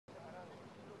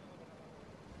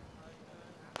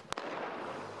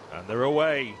And they're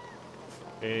away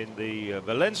in the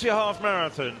Valencia Half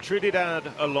Marathon,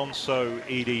 Trinidad Alonso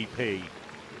EDP.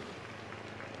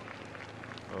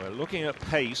 We're looking at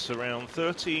pace around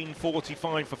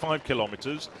 13:45 for 5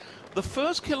 kilometres. The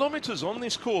first kilometres on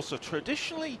this course are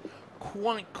traditionally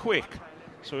quite quick,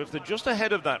 so if they're just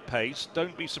ahead of that pace,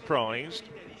 don't be surprised.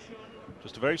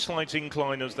 Just a very slight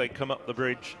incline as they come up the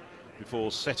bridge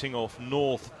before setting off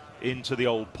north into the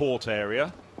old port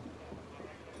area.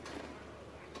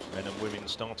 Men and women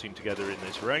starting together in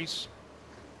this race.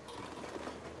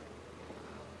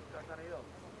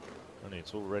 And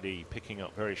it's already picking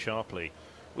up very sharply.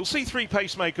 We'll see 3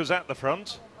 pacemakers at the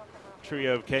front.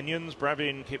 Trio of Kenyans,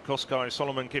 Bravin Kipkoskai,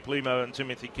 Solomon Kiplimo and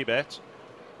Timothy Kibiwott.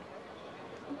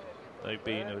 They've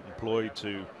been employed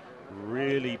to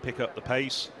really pick up the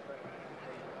pace.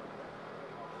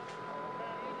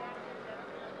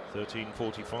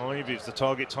 13:45 is the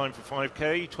target time for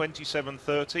 5K,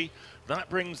 27:30. That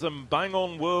brings them bang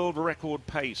on world record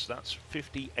pace. That's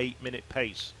 58-minute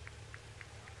pace.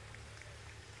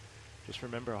 Just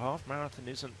remember, a half marathon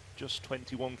isn't just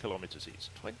 21 kilometres, it's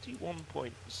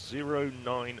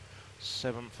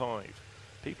 21.0975.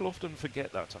 People often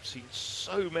forget that. I've seen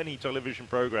so many television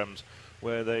programmes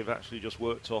where they've actually just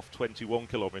worked off 21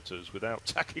 kilometres without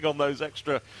tacking on those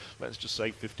extra, let's just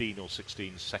say 15 or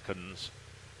 16 seconds.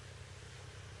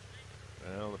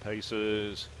 Well, the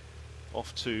pacers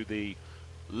off to the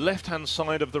left-hand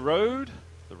side of the road,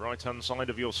 the right-hand side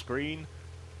of your screen.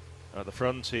 At the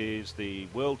front is the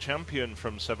world champion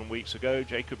from 7 weeks ago,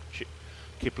 Jacob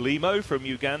Kiplimo from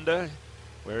Uganda,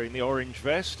 wearing the orange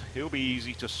vest. He'll be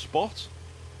easy to spot.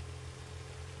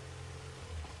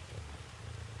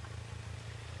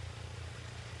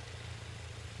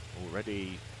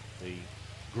 Already the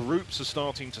groups are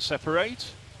starting to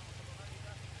separate.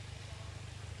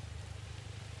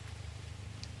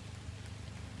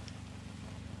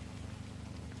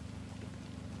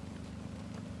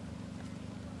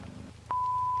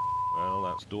 Well,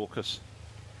 that's Dorcas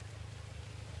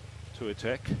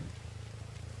Tuatek,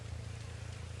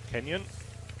 Kenyan,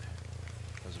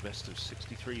 has a best of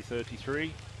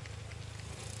 63.33.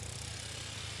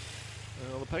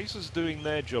 Well, the pacers doing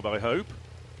their job, I hope.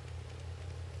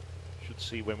 Should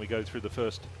see when we go through the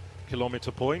first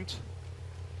kilometre point.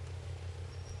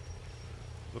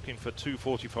 Looking for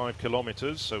 2:45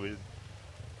 kilometres, so we're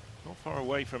not far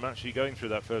away from actually going through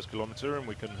that first kilometre, and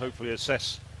we can hopefully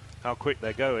assess how quick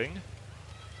they're going.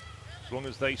 As long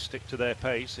as they stick to their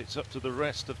pace, it's up to the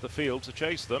rest of the field to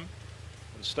chase them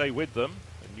and stay with them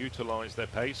and utilise their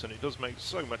pace, and it does make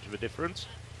so much of a difference.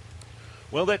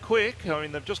 Well, they're quick. I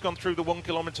mean, they've just gone through the 1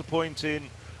 kilometre point in,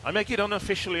 I make it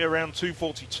unofficially around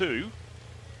 2:42.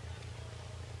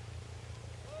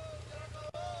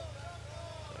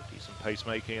 Decent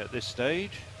pacemaking at this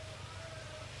stage.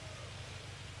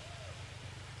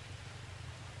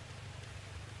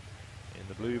 In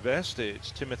the blue vest,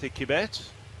 it's Timothy Kibiwott,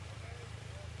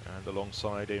 and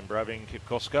alongside him, Bravin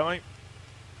Kipkoskai.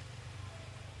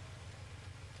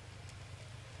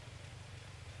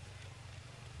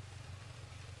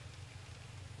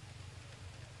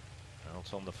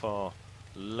 Out on the far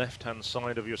left-hand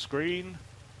side of your screen,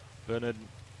 Bernard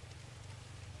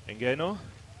Ngeno.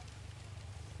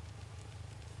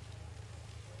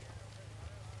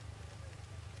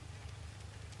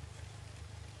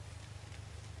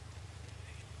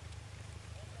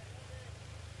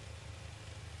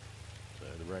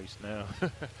 Race now.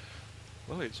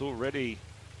 Well, it's already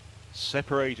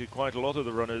separated quite a lot of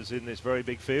the runners in this very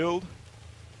big field,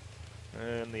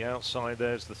 and the outside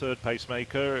there's the third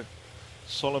pacemaker,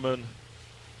 Solomon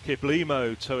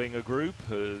Kiplimo, towing a group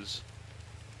as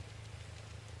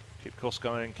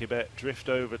Kipkoskai and Kibiwott drift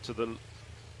over to the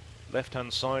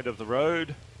left-hand side of the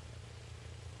road.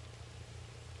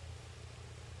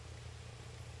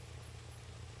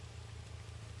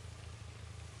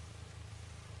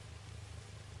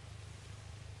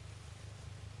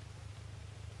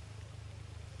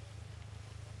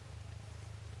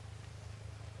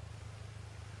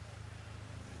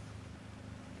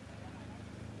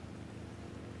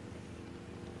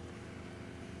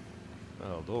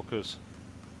 Well, Dorcas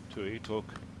Tuatek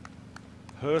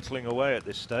hurtling away at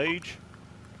this stage.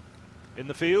 In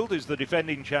the field is the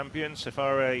defending champion,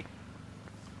 Sefare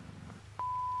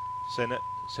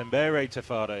Sembere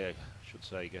Tefare, I should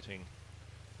say, getting,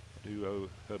 I do owe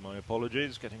her my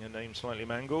apologies, getting her name slightly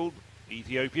mangled.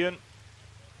 Ethiopian.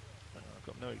 I've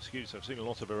got no excuse, I've seen a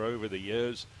lot of her over the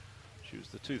years. She was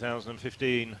the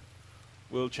 2015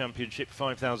 World Championship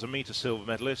 5,000 metre silver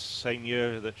medalist, same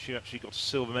year that she actually got a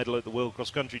silver medal at the World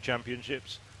Cross Country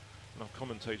Championships. And I've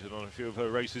commentated on a few of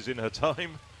her races in her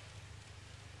time.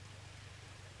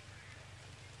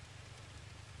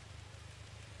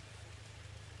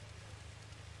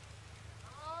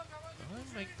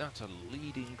 that's a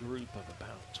leading group of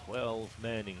about 12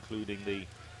 men, including the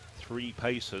 3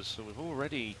 pacers. So we've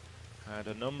already had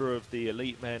a number of the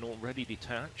elite men already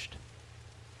detached.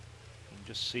 You can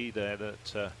just see there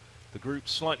that the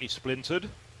group's slightly splintered.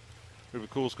 We've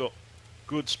of course got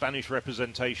good Spanish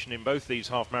representation in both these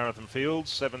half marathon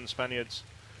fields. 7 Spaniards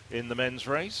in the men's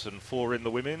race and 4 in the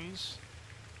women's.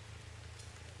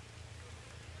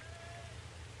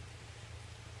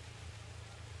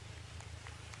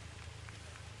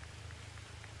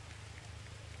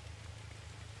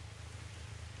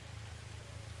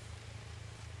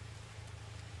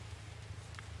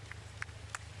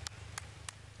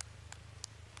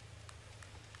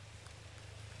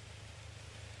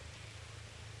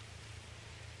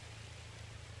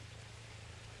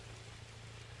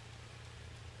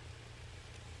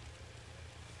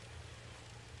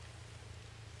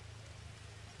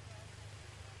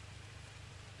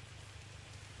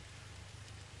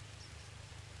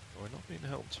 We're not being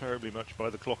helped terribly much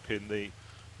by the clock in the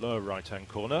lower right-hand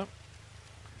corner.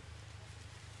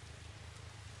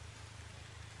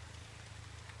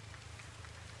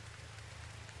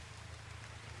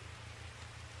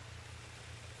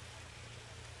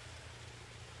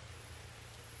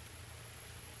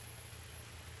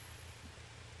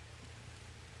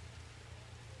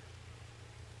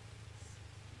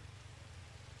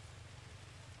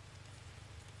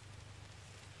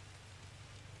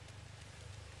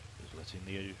 Letting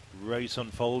the race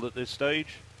unfold at this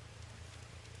stage.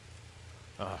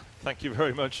 Thank you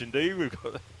very much indeed. We've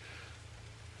got a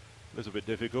little bit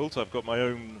difficult. I've got my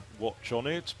own watch on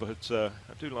it, but I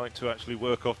do like to actually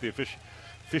work off the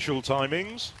official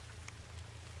timings.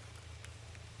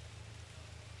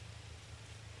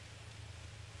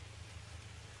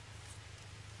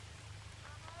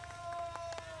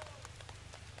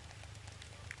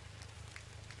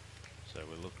 So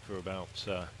we'll look for about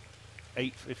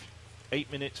 8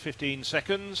 minutes 15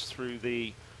 seconds through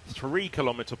the 3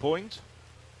 kilometre point.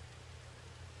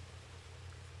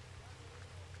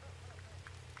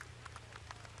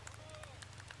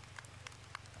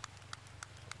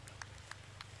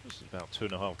 This is about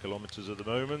 2.5 kilometres at the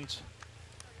moment.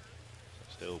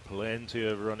 So still plenty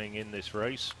of running in this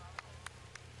race.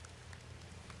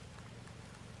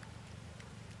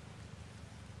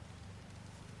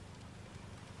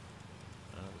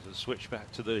 There's a switch back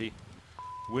to the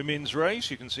women's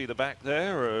race. You can see the back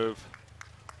there of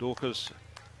Dorcas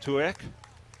Tuek.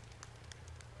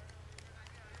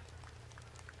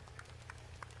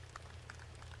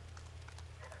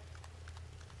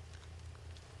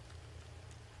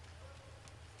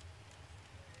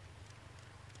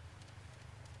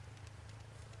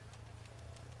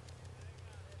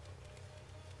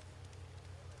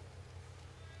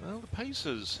 Well, the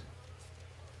pacers,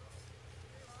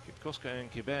 Kibiwott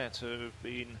and Kibiwott, have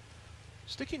been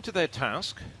sticking to their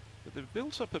task, but they've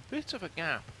built up a bit of a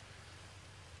gap.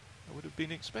 I would have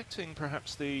been expecting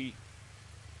perhaps the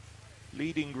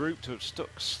leading group to have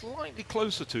stuck slightly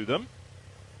closer to them.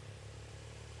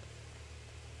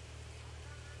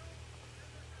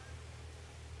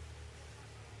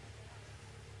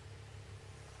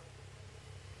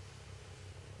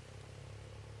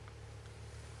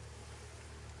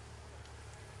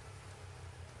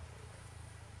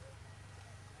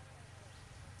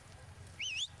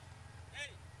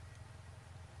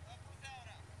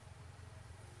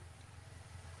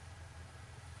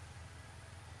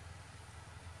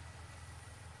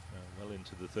 Well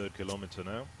into the 3rd kilometre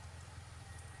now.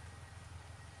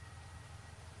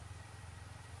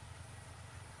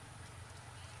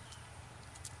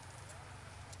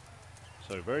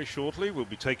 So very shortly we'll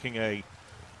be taking a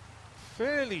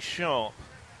fairly sharp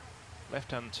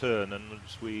left-hand turn, and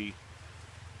as we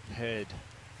head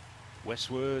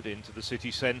westward into the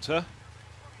city centre,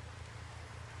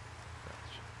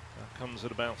 that comes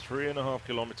at about 3.5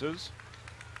 kilometres.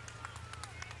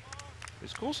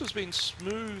 This course has been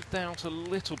smoothed out a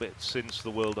little bit since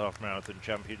the World Half Marathon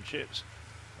Championships.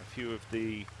 A few of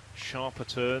the sharper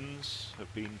turns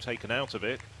have been taken out of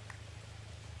it.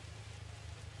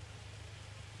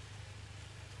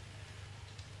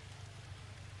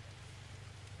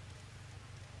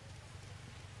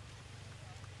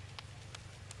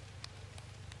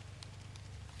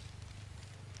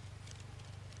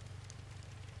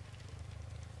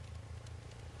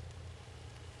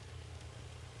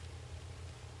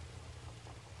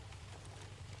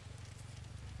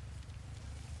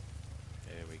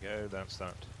 Go, that's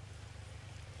that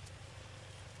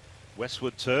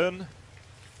westward turn.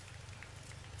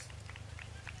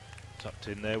 Tucked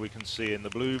in there we can see in the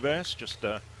blue vest, just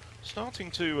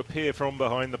starting to appear from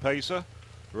behind the pacer,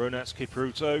 Ronats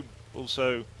Kipruto.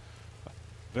 Also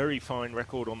very fine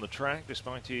record on the track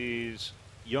despite his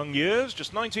young years.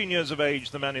 Just 19 years of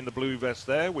age, the man in the blue vest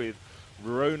there with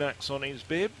Ronax on his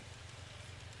bib.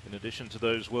 In addition to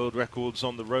those world records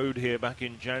on the road here back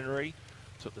in January,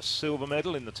 took the silver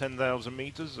medal in the 10,000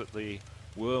 meters at the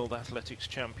World Athletics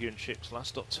Championships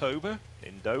last October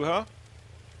in Doha.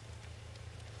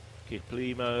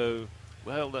 Kibiwott,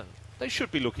 well, they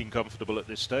should be looking comfortable at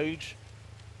this stage.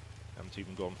 Haven't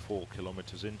even gone 4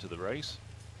 kilometers into the race.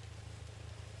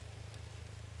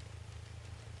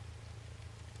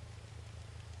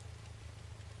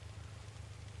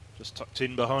 Just tucked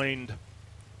in behind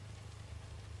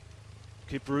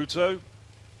Kibiwott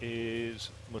is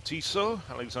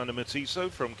Alexander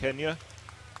Mutiso from Kenya.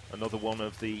 Another one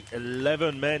of the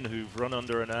 11 men who've run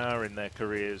under an hour in their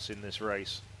careers in this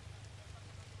race.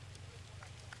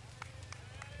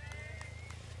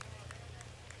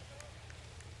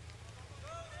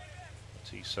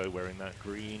 Mutiso wearing that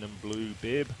green and blue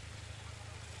bib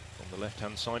on the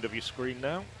left-hand side of your screen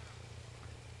now.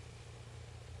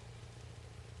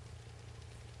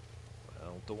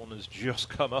 Well, dawn has just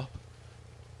come up.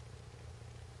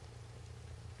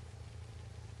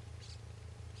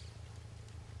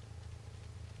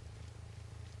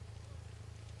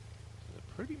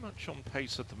 They're pretty much on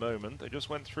pace at the moment. They just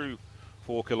went through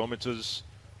 4 kilometers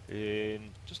in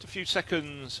just a few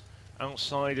seconds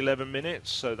outside 11 minutes,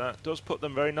 so that does put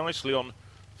them very nicely on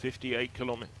 58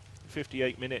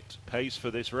 minute pace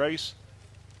for this race.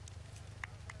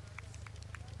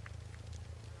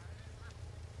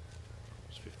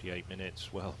 It's 58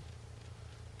 minutes, well,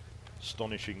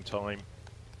 astonishing time.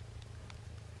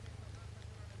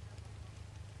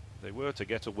 If they were to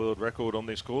get a world record on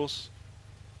this course,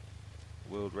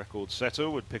 world record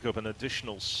setter would pick up an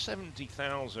additional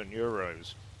 70,000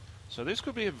 euros. So this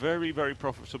could be a very, very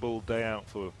profitable day out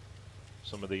for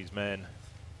some of these men.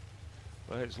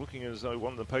 But it's looking as though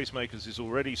one of the pacemakers is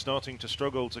already starting to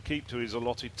struggle to keep to his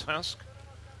allotted task.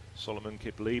 Solomon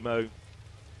Kibiwott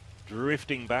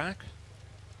drifting back.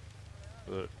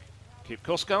 But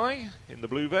Kibiwott Kandie in the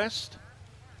blue vest.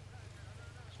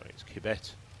 Sorry, it's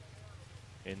Kibiwott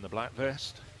in the black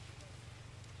vest.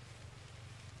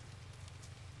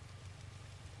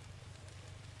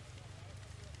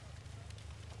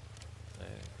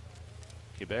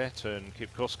 Kibiwott and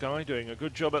Kibiwott Kandie doing a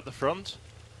good job at the front.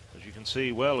 As you can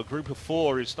see, well, a group of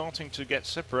 4 is starting to get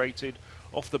separated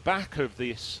off the back of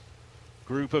this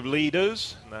group of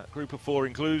leaders. And that group of 4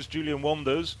 includes Julian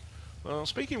Wanders. Well,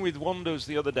 speaking with Wanders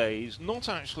the other day, he's not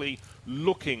actually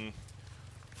looking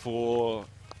for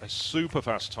a super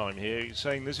fast time here. He's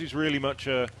saying this is really much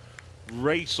a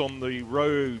race on the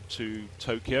road to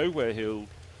Tokyo, where he'll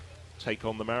take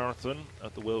on the marathon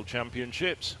at the World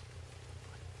Championships.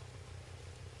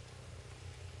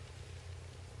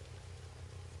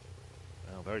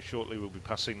 Very shortly we'll be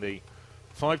passing the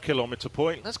 5 kilometer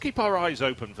point. Let's keep our eyes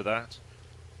open for that.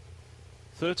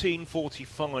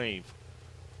 13:45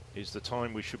 is the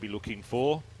time we should be looking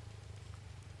for.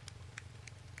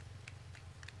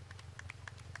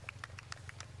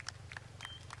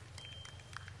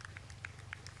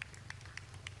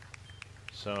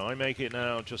 So I make it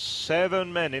now just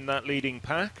 7 men in that leading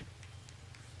pack.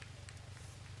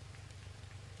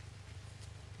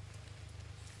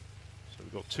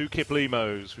 We've got 2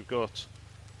 Kibiwotts. We've got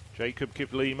Jacob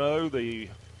Kibiwott, the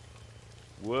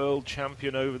world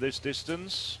champion over this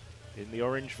distance, in the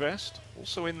orange vest.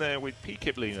 Also in there with P.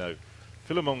 Kibiwott,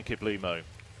 Philemon Kibiwott.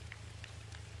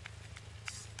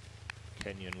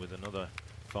 Kenyan with another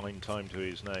fine time to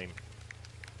his name.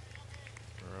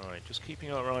 Right, just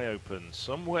keeping our eye open.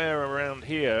 Somewhere around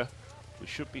here, we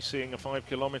should be seeing a 5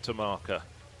 kilometer marker.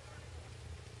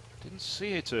 Didn't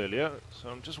see it earlier, so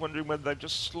I'm just wondering whether they've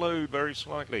just slowed very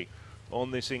slightly on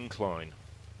this incline.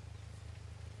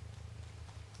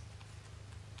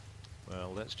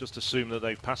 Well, let's just assume that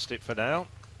they've passed it for now.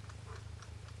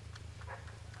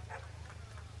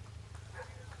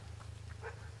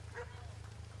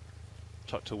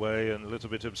 Tucked away and a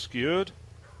little bit obscured.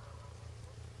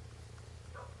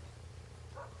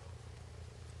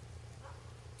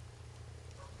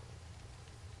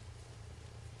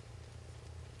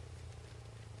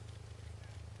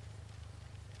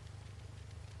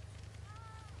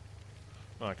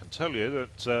 I can tell you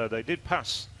that they did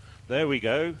pass. There we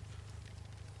go.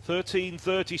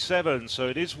 13:37, so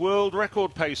it is world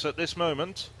record pace at this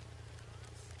moment.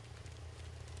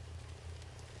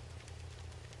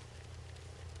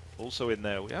 Also in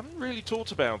there, we haven't really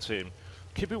talked about him.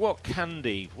 Kibiwott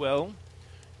Kandie, well,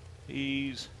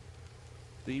 he's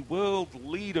the world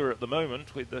leader at the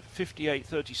moment with the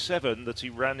 58:37 that he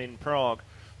ran in Prague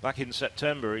back in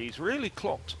September. He's really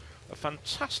clocked a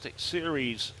fantastic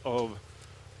series of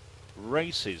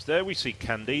races. There we see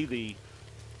Kandie, the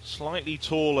slightly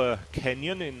taller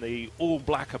Kenyan in the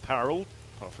all-black apparel,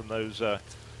 apart from those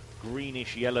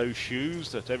greenish-yellow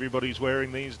shoes that everybody's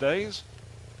wearing these days.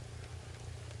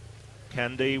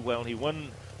 Kandie, well, he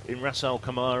won in Ras Al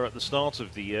Khaimah at the start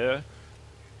of the year.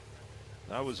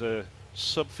 That was a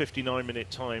sub-59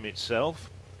 minute time itself.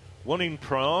 Won in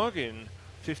Prague in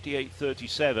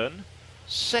 58.37.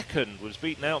 Second was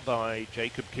beaten out by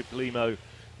Jacob Kiplimo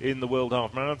in the World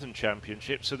Half Marathon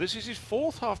Championship. So this is his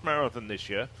fourth half marathon this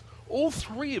year. All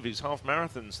three of his half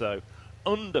marathons, though,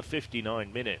 under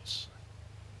 59 minutes.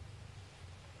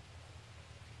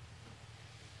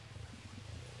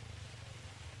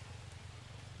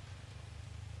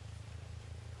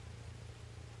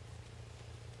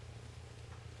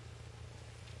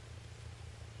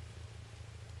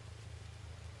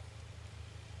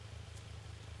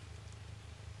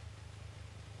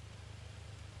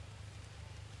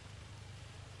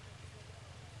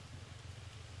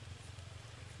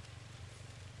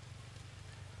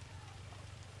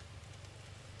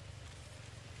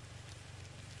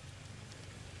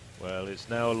 Well, it's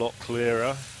now a lot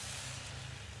clearer.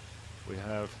 We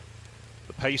have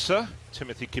the pacer,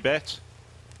 Timothy Kibiwott,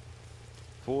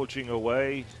 forging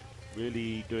away,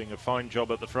 really doing a fine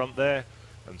job at the front there,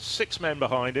 and 6 men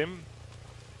behind him.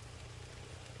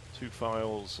 2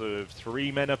 files of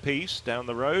 3 men apiece down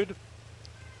the road.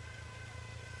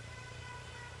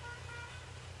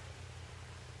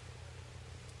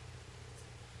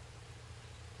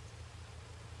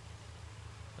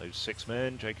 Those 6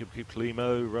 men, Jacob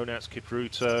Kiplimo, Ronats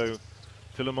Kipruto,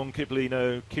 Philemon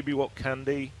Kiplino, Kibiwott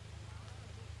Kandie.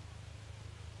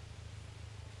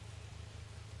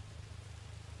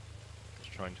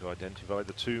 Just trying to identify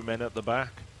the 2 men at the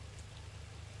back.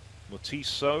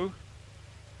 Mutiso,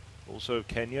 also of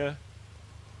Kenya,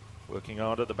 working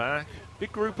hard at the back.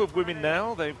 Big group of women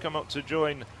now. They've come up to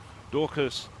join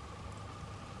Dorcas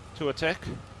Tuatek.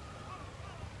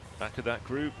 Back of that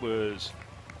group was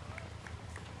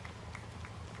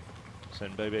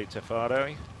Senbebe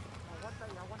Tefare.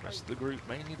 Rest of the group,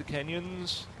 mainly the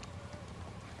Kenyans.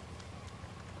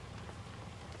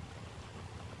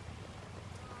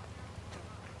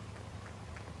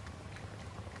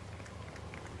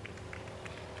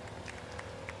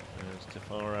 There's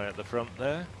Tefare at the front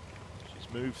there.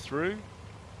 She's moved through.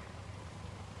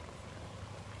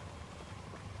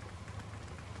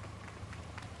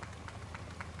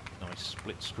 Nice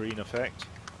split screen effect.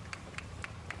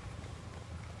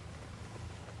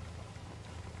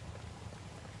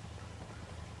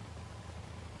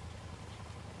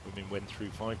 Women went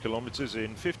through 5 kilometers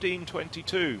in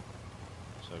 15:22.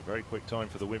 So very quick time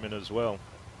for the women as well.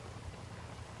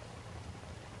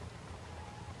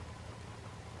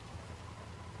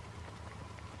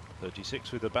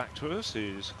 .36 with her back to us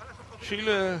is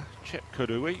Sheila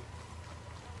Chepkurui.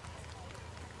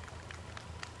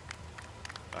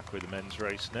 Back with the men's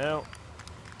race now.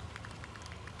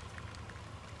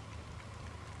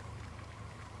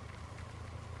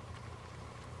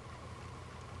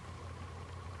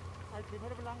 I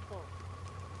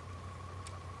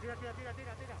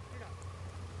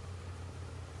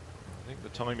think the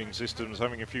timing system's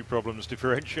having a few problems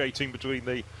differentiating between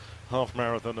the half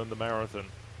marathon and the marathon.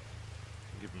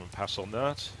 Give them a pass on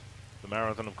that. The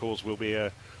marathon, of course, will be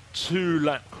a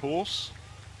 2-lap course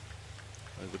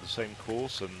over the same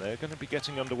course, and they're going to be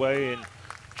getting underway in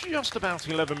just about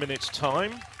 11 minutes'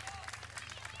 time.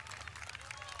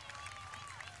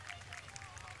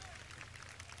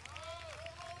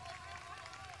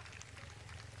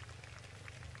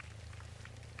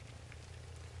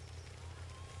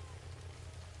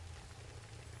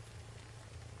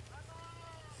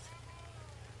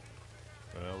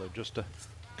 Well, they've just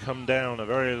come down a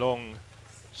very long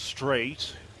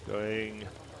straight going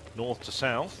north to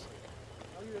south.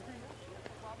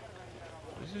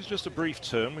 This is just a brief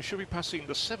turn. We should be passing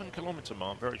the 7-kilometer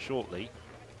mark very shortly.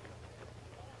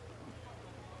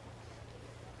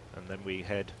 And then we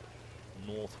head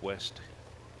northwest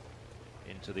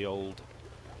into the old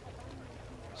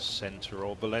centre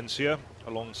of Valencia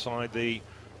alongside the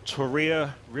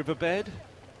Turia riverbed.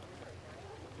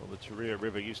 Well, the Turia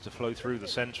River used to flow through the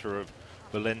centre of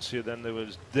Valencia. Then there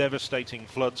was devastating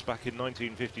floods back in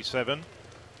 1957.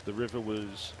 The river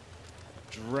was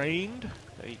drained.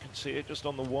 There you can see it just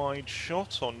on the wide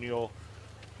shot on your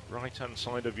right-hand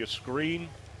side of your screen.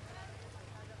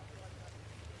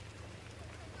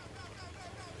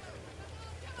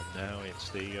 And now it's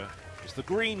the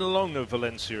green lung of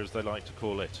Valencia, as they like to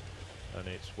call it, and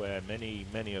it's where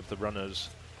many of the runners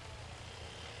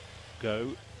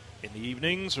go in the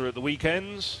evenings or at the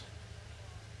weekends.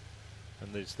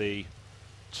 And there's the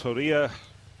Turia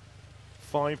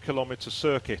 5-kilometer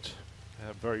circuit.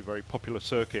 A very, very popular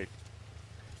circuit.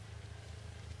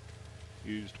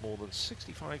 Used more than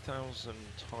 65,000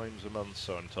 times a month,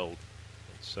 so I'm told.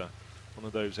 It's one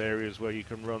of those areas where you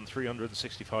can run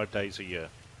 365 days a year.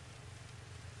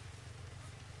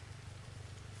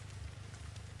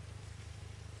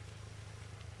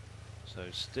 So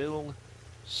still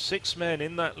 6 men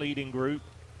in that leading group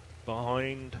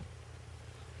behind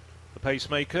the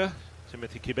pacemaker,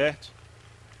 Timothy Kibiwott.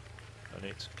 And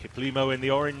it's Kiplimo in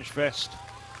the orange vest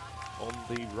on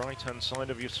the right-hand side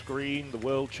of your screen, the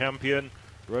world champion.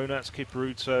 Ronats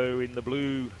Kipruto in the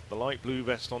blue, the light blue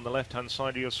vest on the left-hand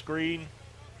side of your screen.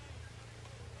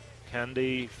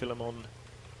 Kandie, Philemon,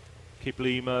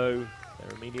 Kiplimo,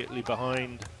 they're immediately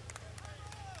behind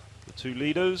the 2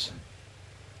 leaders.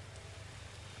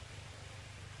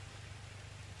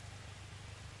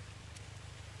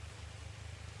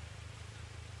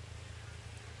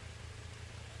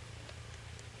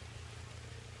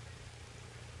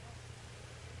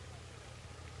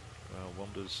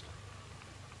 Wander's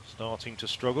starting to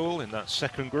struggle in that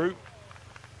second group.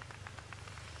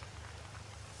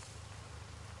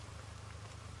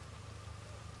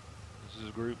 This is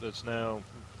a group that's now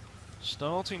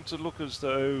starting to look as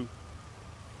though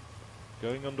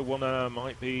going under 1 hour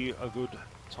might be a good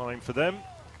time for them.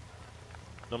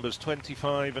 Numbers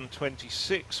 25 and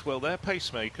 26, well, they're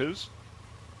pacemakers.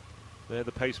 They're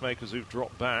the pacemakers who've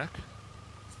dropped back.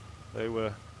 They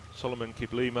were Solomon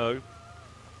Kiplimo.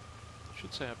 I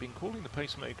should say I've been calling the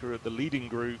pacemaker at the leading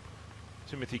group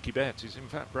Timothy Kibiwott. He's in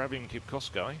fact Bravin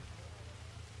Kipkoskei.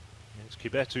 It's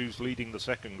Kibiwott who's leading the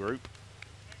second group,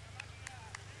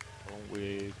 along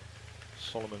with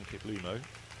Solomon Kiplimo.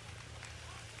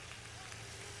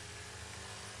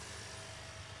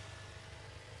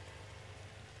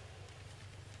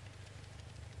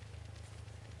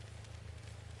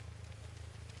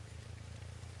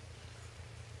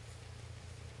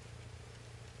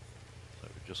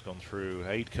 Just gone through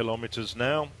 8 kilometers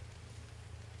now.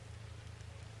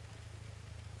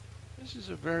 This is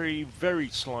a very, very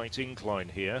slight incline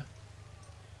here.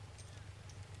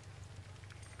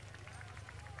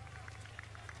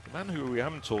 The man who we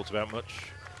haven't talked about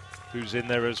much, who's in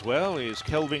there as well, is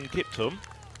Kelvin Kiptum.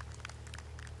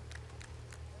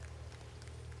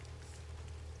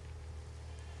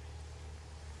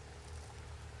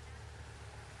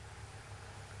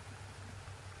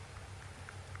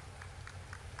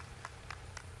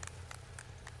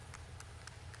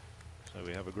 So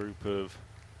we have a group of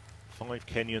 5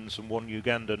 Kenyans and 1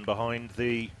 Ugandan behind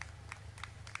the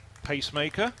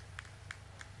pacemaker.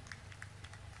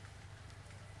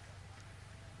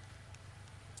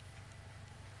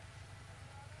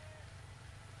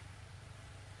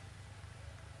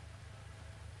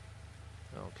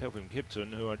 Well, Kelvin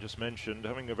Kipton, who I just mentioned,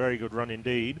 having a very good run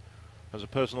indeed, has a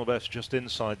personal best just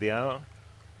inside the hour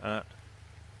at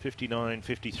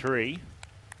 59.53.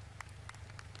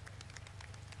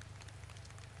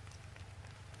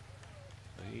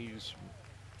 He's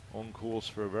on course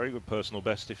for a very good personal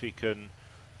best if he can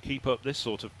keep up this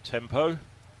sort of tempo. Of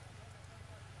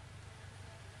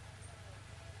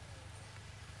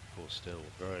course, still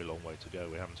a very long way to go.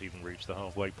 We haven't even reached the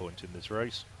halfway point in this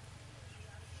race.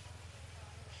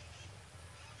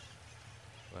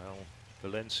 Well,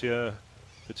 Valencia,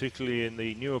 particularly in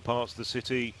the newer parts of the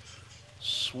city,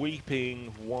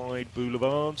 sweeping wide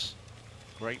boulevards,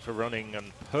 great for running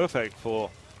and perfect for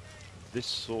this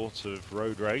sort of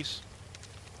road race.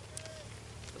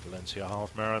 The Valencia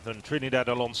Half Marathon, Trinidad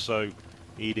Alonso,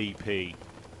 EDP. There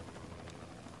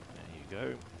you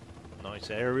go. Nice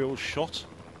aerial shot.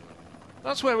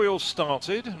 That's where we all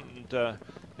started, and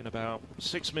in about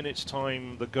 6 minutes'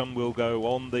 time, the gun will go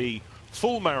on the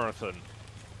full marathon.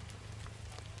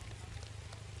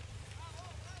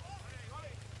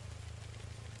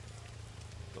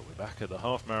 But we're back at the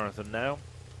half marathon now.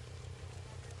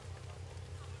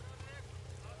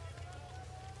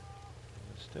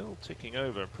 Still ticking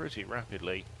over pretty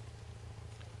rapidly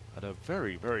at a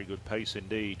very, very good pace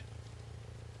indeed.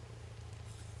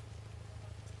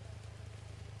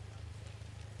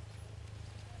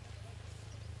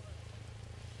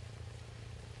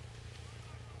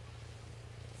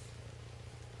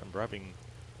 And Bravin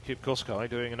Kipkoskei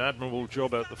doing an admirable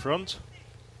job at the front.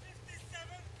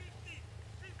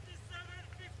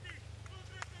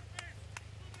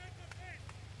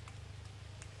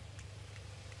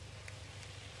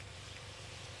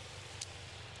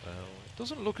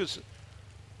 Doesn't look as...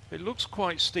 It looks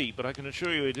quite steep, but I can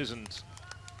assure you it isn't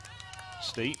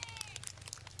steep.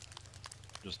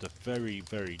 Just a very,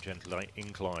 very gentle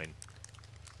incline.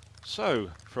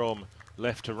 So, from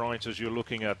left to right as you're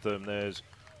looking at them, there's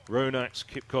Ronax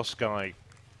Kipkoskei,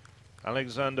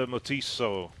 Alexander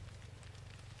Motiso.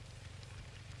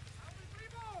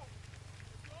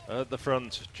 At the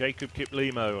front, Jacob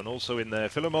Kiplimo, and also in there,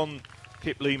 Philemon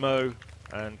Kiplimo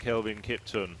and Kelvin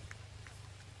Kipton.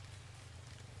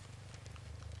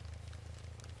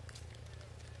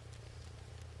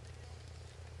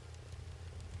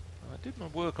 I did my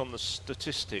work on the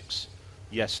statistics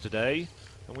yesterday,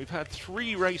 and we've had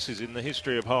 3 races in the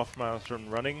history of half marathon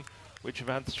running which have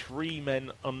had 3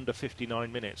 men under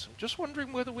 59 minutes. I'm just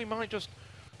wondering whether we might just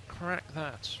crack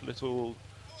that little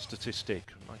statistic.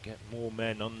 We might get more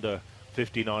men under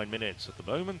 59 minutes. At the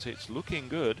moment, it's looking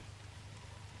good.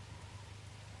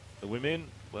 The women,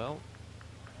 well,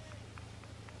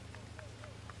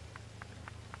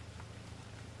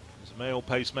 there's a male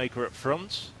pacemaker up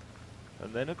front,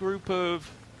 and then a group of,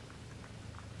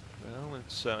 well,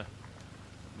 it's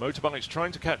motorbikes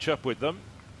trying to catch up with them.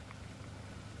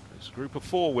 There's a group of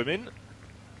 4 women.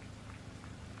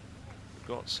 We've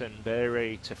got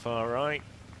Senbere Tefarai,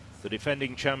 the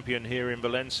defending champion here in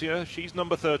Valencia. She's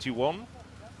number 31.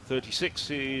 36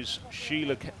 is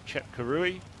Sheila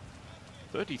Chepkarui.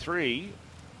 33,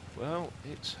 well,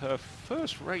 it's her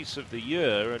first race of the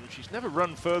year, and she's never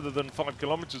run further than 5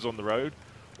 kilometers on the road.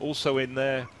 Also in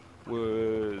there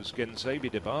was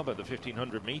Genzabi Debaba, the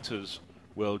 1500 meters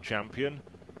world champion,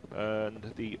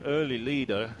 and the early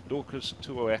leader, Dorcas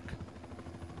Tuoek,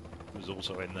 was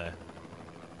also in there.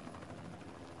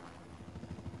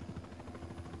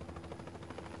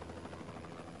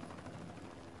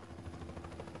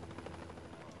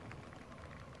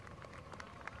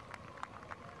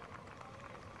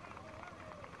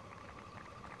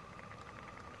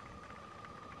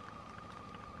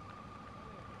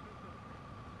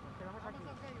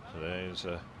 So there's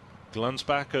a glance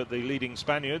back at the leading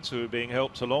Spaniards who are being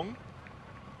helped along.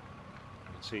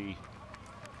 You can see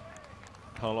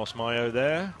Carlos Mayo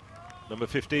there. Number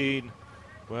 15,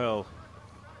 well,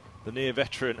 the near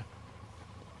veteran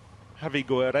Javi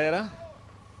Guerrera.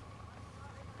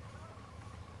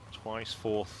 Twice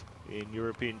 4th in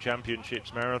European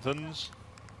Championships marathons.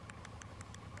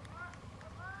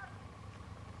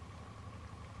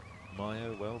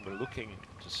 Mayo, well, we're looking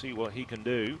to see what he can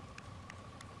do.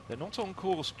 They're not on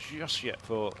course just yet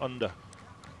for under.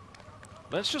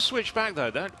 Let's just switch back though.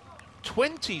 That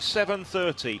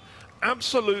 27:30,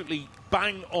 absolutely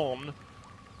bang on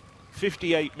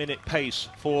 58-minute pace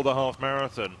for the half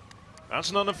marathon. That's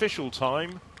an unofficial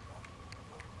time.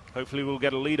 Hopefully we'll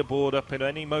get a leaderboard up at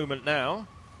any moment now.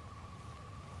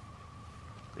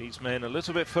 These men a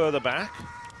little bit further back.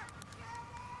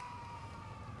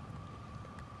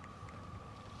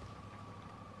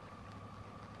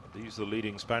 These are the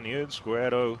leading Spaniards,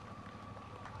 Guerrero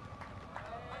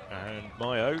and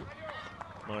Mayo.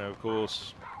 Mayo, of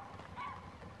course,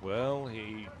 well,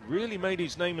 he really made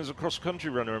his name as a cross-country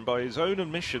runner, and by his own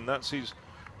admission, that's his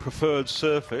preferred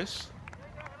surface.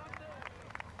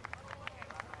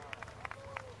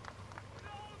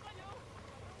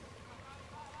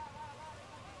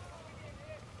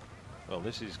 Well,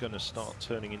 this is going to start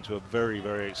turning into a very,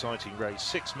 very exciting race.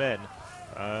 6 men,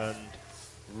 and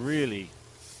really,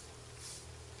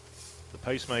 the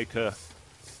pacemaker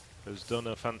has done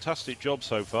a fantastic job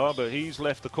so far, but he's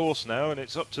left the course now, and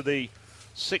it's up to the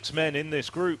 6 men in this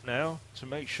group now to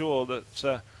make sure that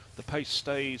the pace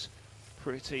stays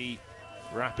pretty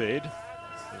rapid.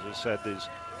 As I said, there's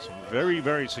some very,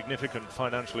 very significant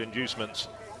financial inducements.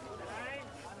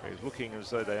 It's looking as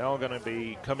though they are going to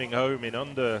be coming home in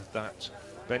under that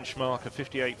benchmark of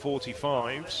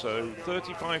 58.45, so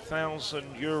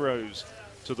 35,000 euros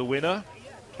to the winner.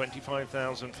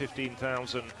 25,000,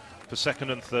 15,000 for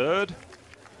second and third.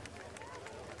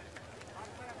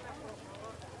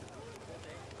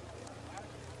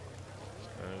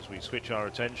 As we switch our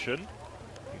attention,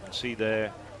 you can see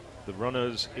there the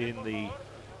runners in the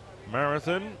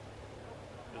marathon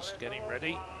just getting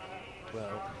ready.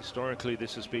 Well, historically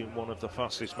this has been one of the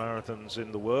fastest marathons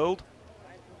in the world.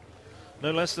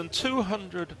 No less than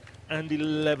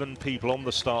 211 people on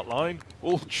the start line,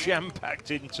 all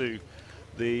jam-packed into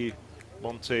the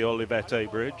Monte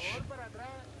Olivete Bridge.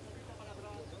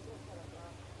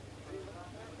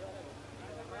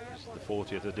 This is the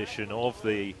 40th edition of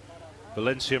the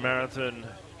Valencia Marathon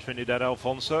Trinidad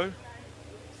Alfonso.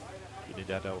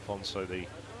 Trinidad Alfonso, the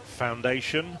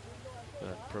foundation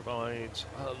that provides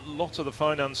a lot of the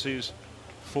finances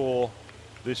for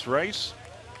this race.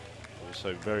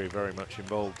 Also very, very much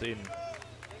involved in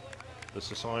the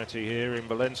society here in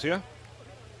Valencia.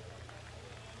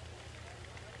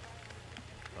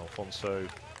 Alfonso,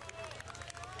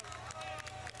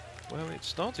 well, it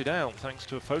started out thanks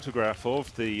to a photograph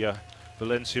of the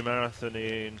Valencia Marathon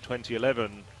in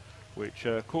 2011, which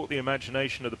caught the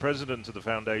imagination of the president of the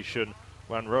foundation,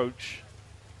 Juan Roche.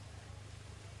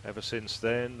 Ever since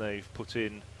then, they've put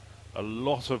in a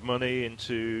lot of money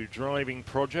into driving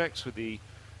projects with the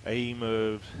aim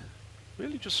of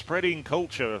really just spreading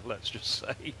culture, let's just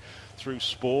say, through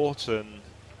sport and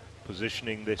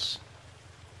positioning this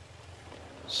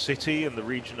city and the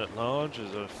region at large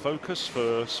as a focus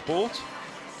for sport.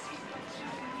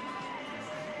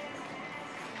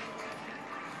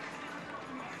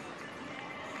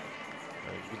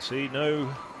 As you can see,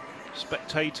 no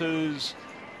spectators,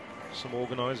 some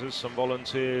organisers, some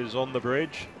volunteers on the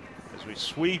bridge as we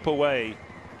sweep away.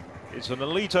 It's an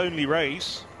elite-only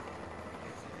race.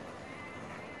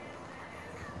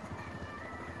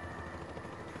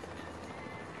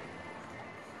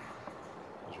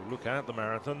 As we look at the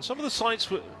marathon, some of the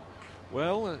sites were,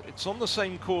 well, it's on the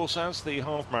same course as the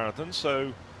half marathon,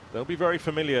 so they'll be very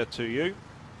familiar to you.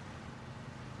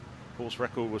 Course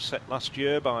record was set last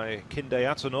year by Kinde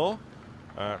at 2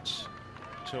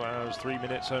 hours, 3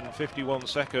 minutes and 51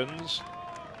 seconds.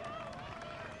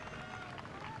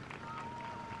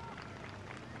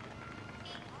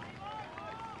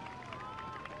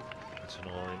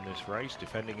 In this race,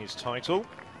 defending his title,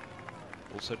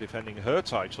 also defending her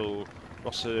title,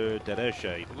 Rosa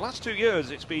Dereje. The last 2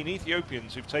 years it's been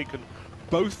Ethiopians who've taken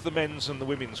both the men's and the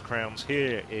women's crowns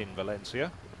here in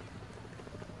Valencia.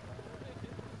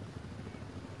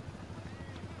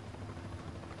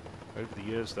 Over the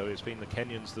years, though, it's been the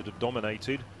Kenyans that have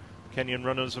dominated. Kenyan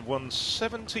runners have won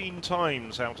 17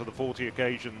 times out of the 40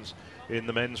 occasions in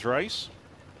the men's race.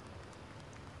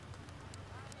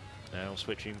 Now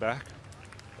switching back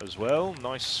as well.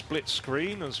 Nice split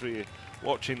screen as we're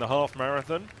watching the half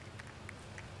marathon.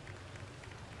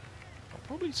 I'll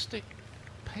probably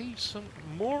pay some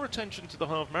more attention to the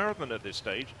half marathon at this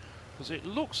stage, because it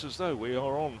looks as though we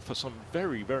are on for some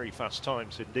very, very fast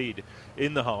times indeed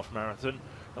in the half marathon.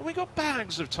 And we got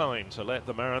bags of time to let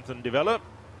the marathon develop.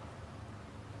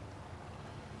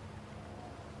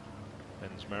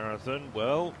 Men's marathon,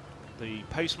 well, the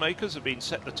pacemakers have been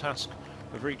set the task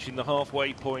of reaching the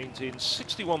halfway point in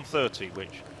 61:30,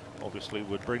 which obviously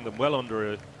would bring them well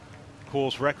under a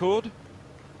course record.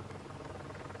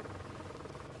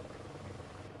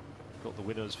 Got the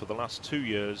winners for the last 2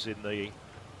 years in the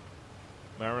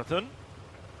marathon.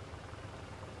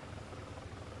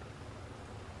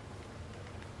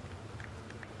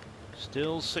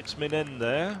 Still 6 men in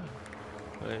there.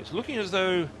 It's looking as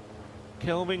though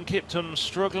Kelvin Kiptum's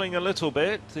struggling a little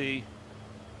bit. The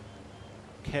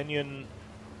Kenyan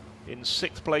in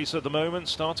 6th place at the moment,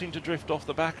 starting to drift off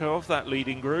the back of that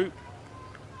leading group.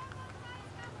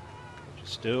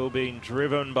 Still being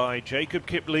driven by Jacob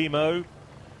Kiplimo.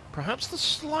 Perhaps the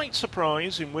slight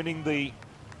surprise in winning the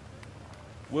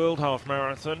World Half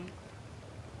Marathon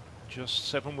just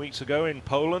 7 weeks ago in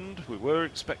Poland. We were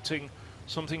expecting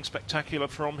something spectacular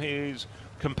from his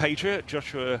compatriot,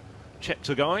 Joshua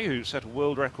Cheptegei, who set a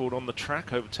world record on the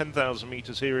track over 10,000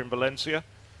 metres here in Valencia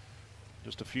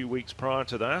just a few weeks prior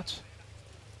to that.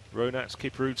 Ronax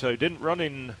Kipruto didn't run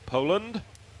in Poland,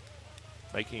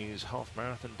 making his half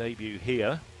marathon debut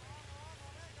here.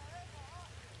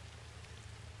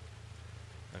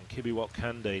 And Kibiwott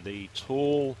Kandie, the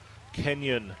tall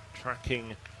Kenyan,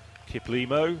 tracking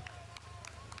Kiplimo.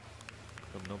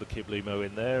 Another Kiplimo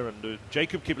in there, and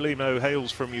Jacob Kiplimo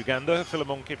hails from Uganda.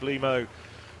 Philemon Kiplimo,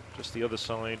 just the other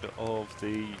side of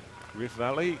the Rift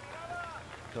Valley,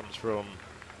 comes from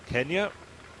Kenya.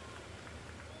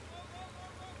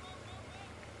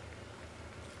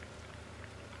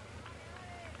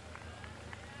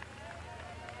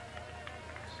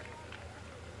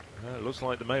 It looks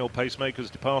like the male pacemakers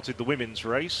departed the women's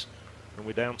race, and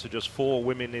we're down to just 4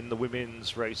 women in the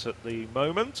women's race at the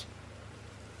moment.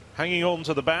 Hanging on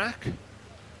to the back,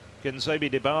 Genzebi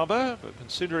Dibaba, but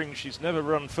considering she's never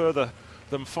run further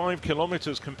than 5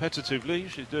 kilometres competitively,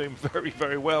 she's doing very,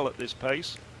 very well at this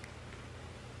pace.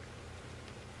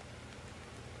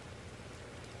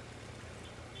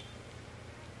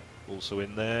 Also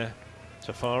in there,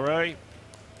 Tafare,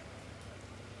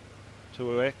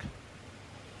 Tuoek,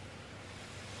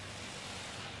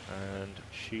 and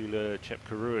Sheila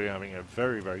Chepkarui having a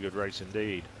very, very good race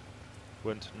indeed.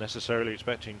 Weren't necessarily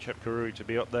expecting Chepkarui to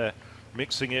be up there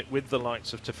mixing it with the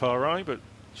likes of Tafare, but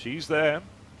she's there.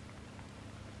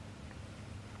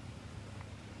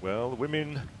 Well, the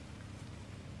women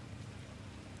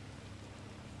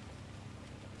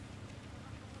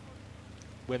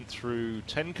went through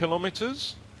 10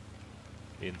 kilometres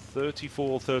in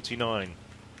 34:39.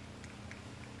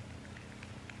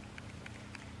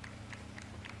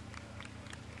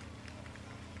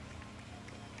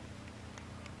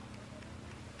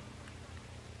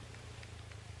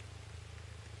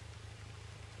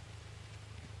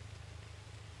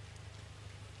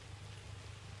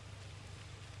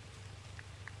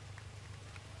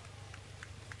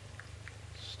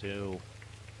 Still,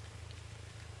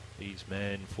 these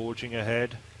men forging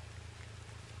ahead.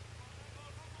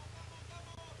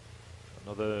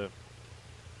 Another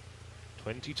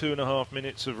 22.5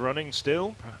 minutes of running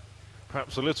still.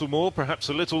 Perhaps a little more, perhaps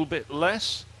a little bit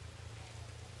less.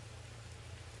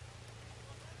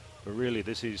 But really,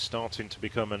 this is starting to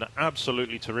become an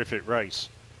absolutely terrific race.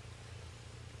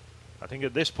 I think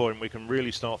at this point we can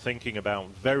really start thinking about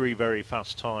very, very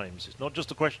fast times. It's not just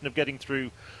a question of getting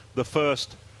through the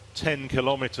first 10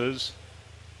 kilometers.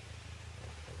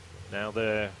 Now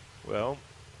they're, well,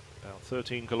 about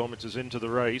 13 kilometers into the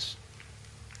race.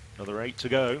 Another 8 to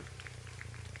go.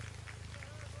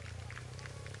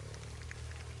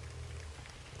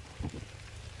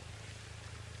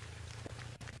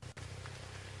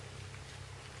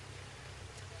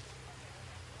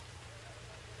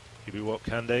 Kibiwott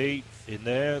Kandie in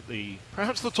there,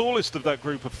 perhaps the tallest of that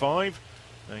group of 5.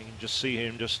 Now you can just see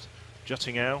him just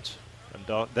jutting out and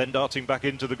then darting back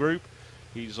into the group.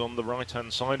 He's on the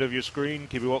right-hand side of your screen.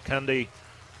 Kibiwott Kandie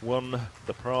won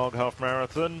the Prague Half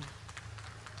Marathon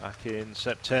back in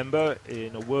September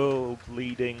in a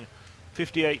world-leading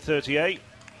 58.38.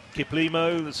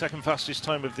 Kiplimo, the second fastest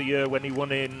time of the year when he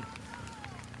won in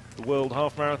the World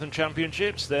Half Marathon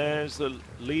Championships. There's the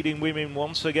leading women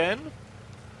once again.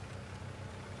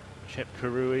 Chep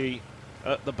Karui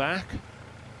at the back.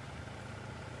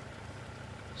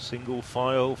 Single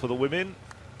file for the women.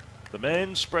 The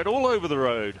men spread all over the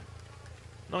road.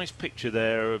 Nice picture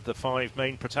there of the 5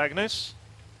 main protagonists.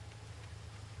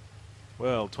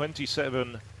 Well,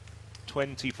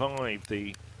 27.25,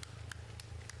 the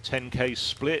 10k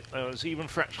split. That was even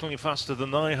fractionally faster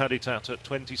than I had it at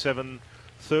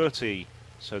 27.30.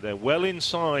 So they're well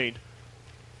inside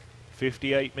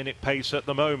 58-minute pace at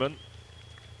the moment.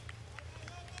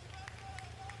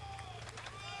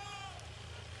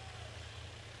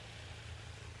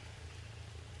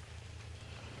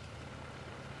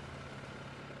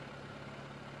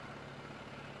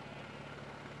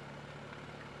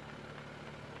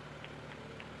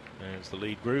 There's the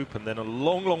lead group, and then a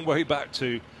long, long way back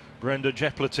to Brenda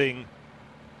Jepleting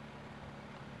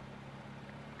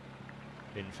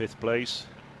in 5th place.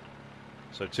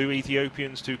 So 2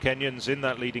 Ethiopians, 2 Kenyans in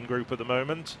that leading group at the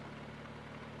moment.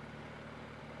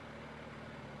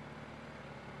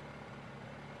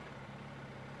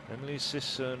 Emily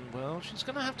Sisson, well, she's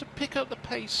going to have to pick up the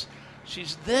pace.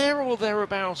 She's there or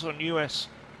thereabouts on US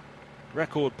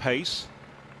record pace.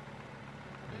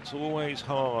 It's always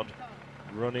hard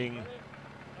running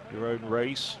your own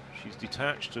race. She's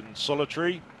detached and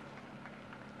solitary,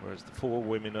 whereas the 4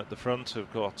 women at the front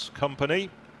have got company.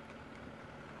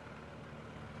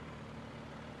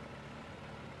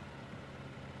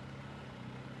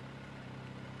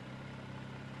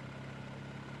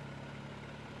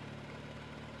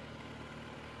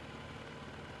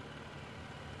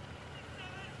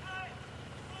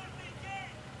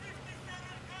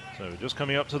 So just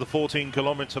coming up to the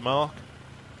 14-kilometer mark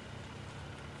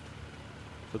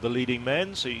for the leading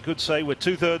men, so you could say we're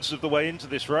 2/3 of the way into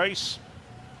this race.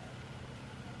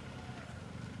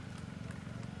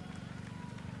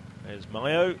 There's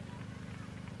Mayo,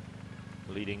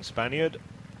 the leading Spaniard,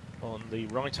 on the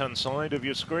right-hand side of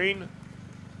your screen.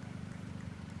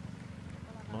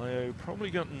 Mayo probably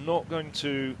not going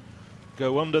to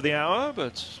go under the hour,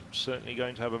 but certainly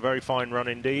going to have a very fine run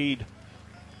indeed.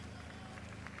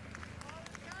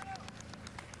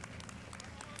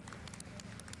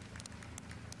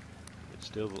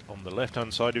 Still on the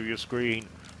left-hand side of your screen,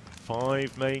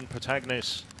 5 main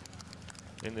protagonists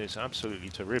in this absolutely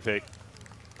terrific,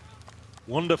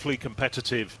 wonderfully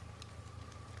competitive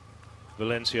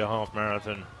Valencia Half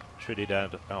Marathon,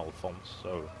 Trinidad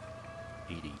Alfonso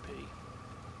EDP.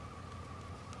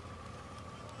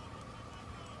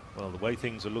 Well, the way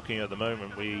things are looking at the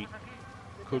moment, we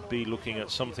could be looking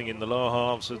at something in the lower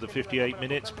halves of the 58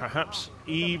 minutes, perhaps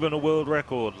even a world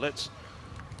record. Let's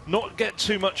not get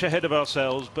too much ahead of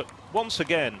ourselves, but once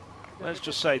again, let's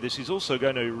just say this is also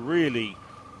going to really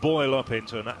boil up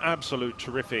into an absolute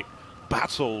terrific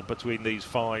battle between these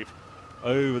 5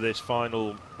 over this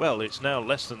final, well, it's now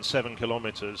less than 7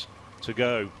 kilometers to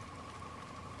go.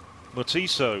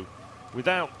 Mutiso,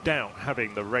 without doubt,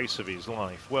 having the race of his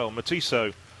life. Well,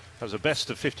 Mutiso has a best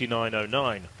of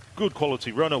 59.09. Good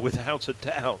quality runner without a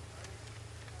doubt.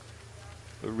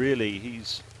 But really,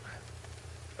 he's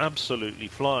absolutely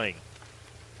flying.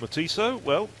 Mutiso,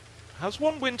 well, has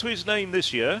 1 win to his name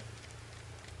this year.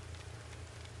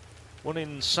 One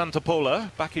in Santa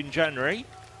Pola back in January.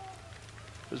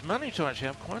 Has managed to actually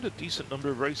have quite a decent number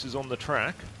of races on the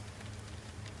track.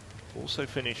 Also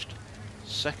finished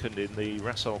 2nd in the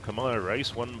Ras Al Khaimah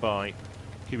race, won by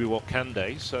Kibiwott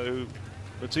Kandie. So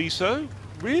Matiso,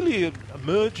 really an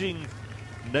emerging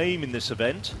name in this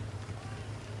event.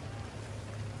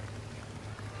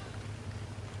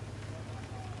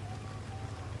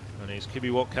 And here's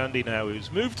Kibiwott Kandie now,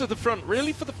 who's moved to the front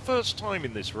really for the first time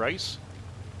in this race.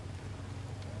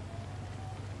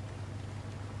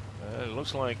 It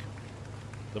looks like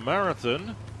the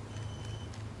marathon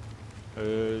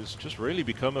has just really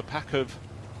become a pack of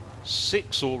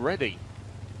 6 already,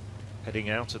 heading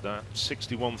out at that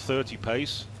 61:30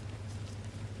 pace.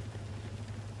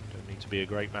 Don't need to be a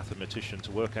great mathematician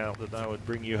to work out that that would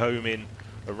bring you home in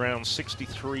around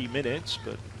 63 minutes,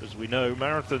 but as we know,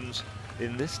 marathons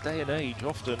in this day and age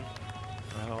often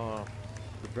are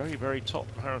the very, very top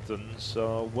marathons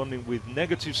are won with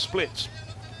negative splits,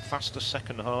 faster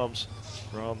second halves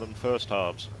rather than first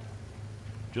halves.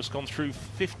 Just gone through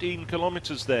 15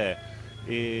 kilometers there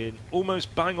in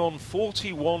almost bang on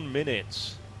 41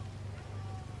 minutes.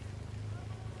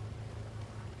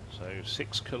 So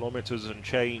 6 kilometers and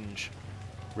change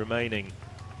remaining.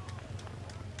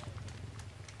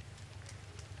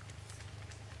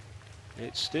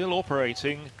 It's still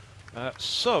operating at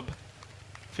sub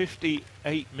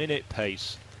 58-minute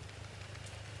pace.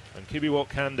 And Kibiwott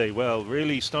Kandie, well,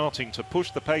 really starting to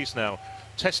push the pace now,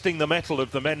 testing the mettle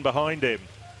of the men behind him.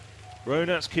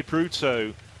 Ronats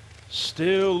Kipruto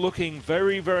still looking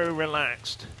very, very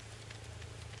relaxed.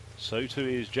 So too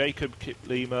is Jacob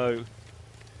Kiplimo.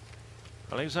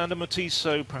 Alexander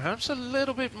Matiso perhaps a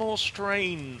little bit more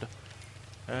strained.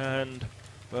 And,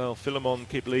 well, Philemon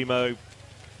Kiplimo,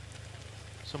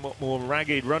 somewhat more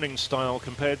ragged running style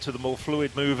compared to the more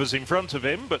fluid movers in front of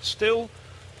him, but still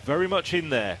very much in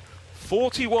there.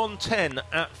 41:10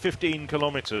 at 15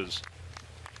 kilometers.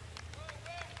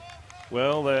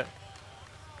 Well,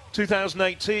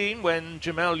 2018, when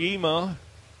Jamal Yima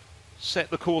set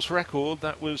the course record,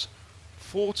 that was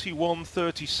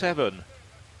 41:37.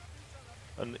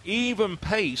 An even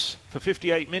pace for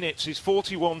 58 minutes is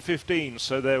 41:15,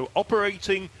 so they're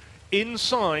operating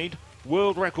inside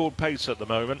world record pace at the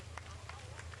moment.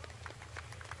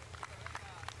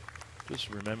 Just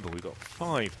remember, we've got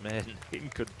 5 men in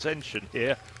contention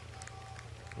here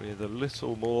with a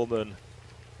little more than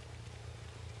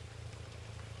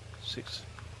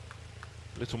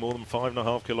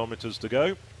 5.5 kilometers to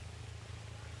go.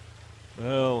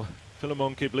 Well,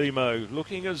 Philemon Kiplimo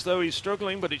looking as though he's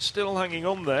struggling, but he's still hanging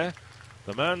on there.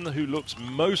 The man who looks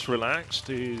most relaxed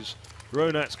is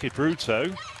Ronats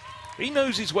Kipruto. He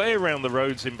knows his way around the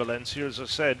roads in Valencia, as I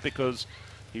said, because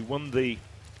he won the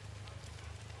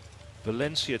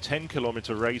Valencia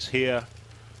 10-kilometer race here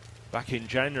back in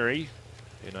January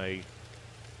in a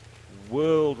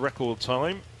world record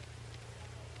time.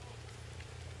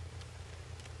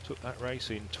 Took that race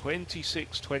in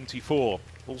 26:24.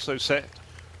 Also set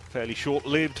a fairly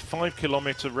short-lived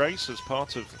 5-kilometer race as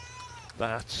part of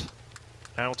that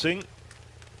outing.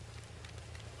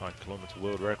 5-kilometer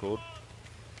world record.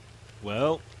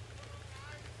 Well,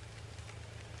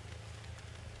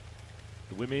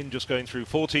 the women just going through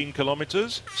 14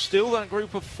 kilometers. Still that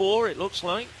group of 4, it looks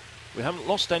like. We haven't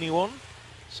lost anyone.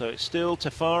 So it's still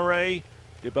Tefare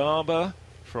Dibaba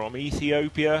from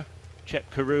Ethiopia, Chep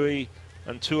Karui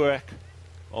and Tuek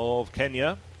of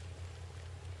Kenya.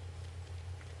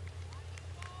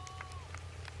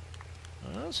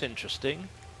 Oh, that's interesting.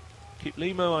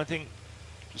 Kiplimo, I think,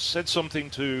 just said something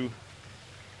to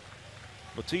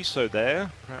Matiso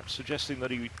there, perhaps suggesting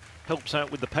that he helps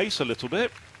out with the pace a little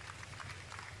bit.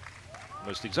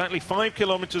 Almost exactly 5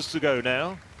 kilometers to go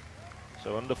now,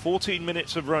 so under 14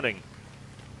 minutes of running.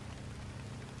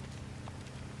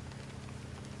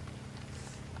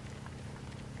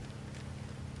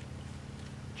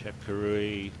 Chep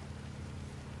Karui,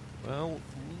 well,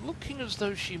 looking as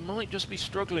though she might just be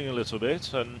struggling a little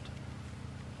bit, and,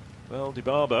 well,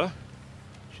 Dibaba,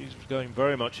 she's going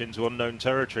very much into unknown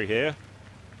territory here.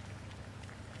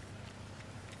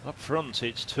 Up front,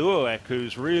 it's Tuek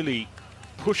who's really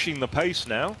pushing the pace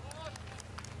now.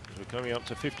 We're coming up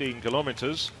to 15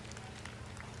 kilometers.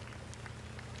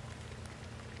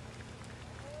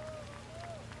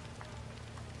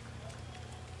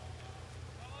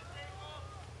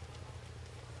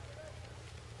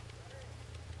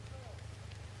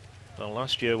 Well,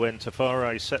 last year when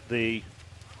Tefare set the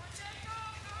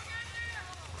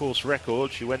course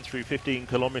record, she went through 15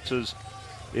 kilometers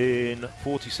in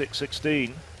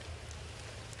 46:16.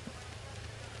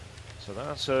 So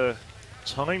that's a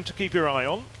time to keep your eye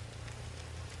on.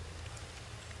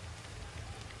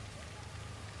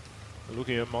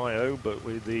 Looking at Mayo, but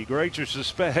with the greatest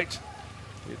respect,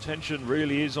 the attention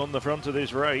really is on the front of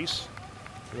this race.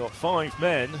 We've got 5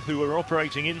 men who are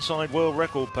operating inside world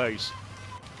record pace.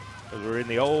 Because we're in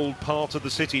the old part of the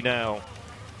city now.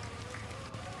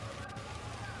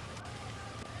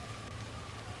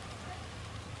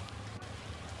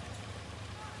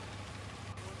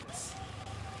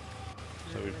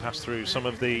 So we've passed through some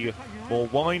of the more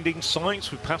winding sites.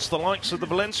 We've passed the likes of the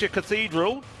Valencia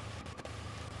Cathedral. And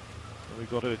we've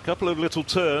got a couple of little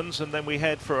turns, and then we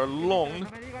head for a long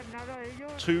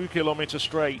 2-kilometer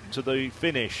straight to the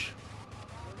finish.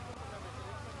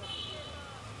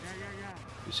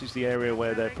 This is the area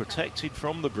where they're protected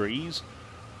from the breeze.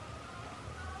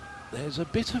 There's a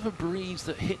bit of a breeze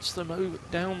that hits them over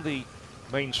down the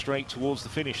main straight towards the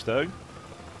finish, though.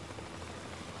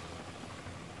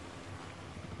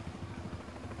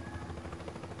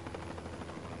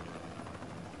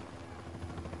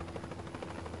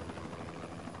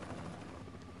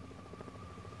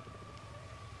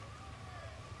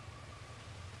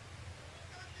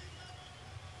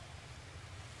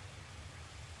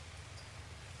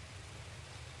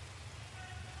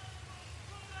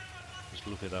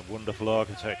 Look at that wonderful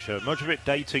architecture, much of it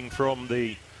dating from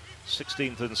the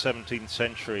 16th and 17th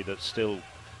century, that's still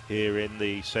here in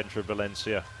the centre of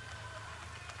Valencia.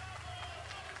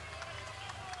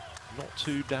 Not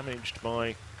too damaged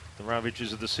by the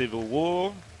ravages of the Civil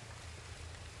War.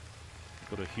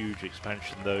 Got a huge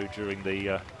expansion though during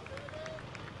the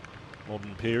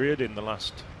modern period in the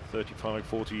last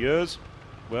 35-40 years.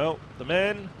 Well, the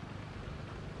men,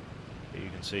 here you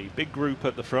can see, big group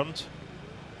at the front.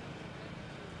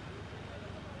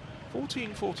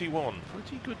 14:41,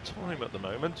 pretty good time at the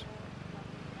moment.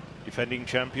 Defending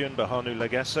champion Bahanu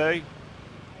Legesse,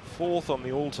 4th on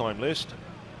the all-time list.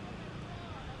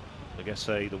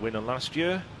 Legesse the winner last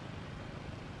year.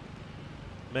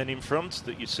 Men in front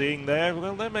that you're seeing there,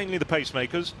 well, they're mainly the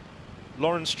pacemakers.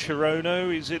 Lawrence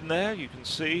Chirono is in there, you can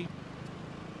see.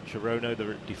 Chirono,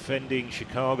 the defending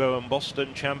Chicago and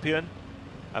Boston champion.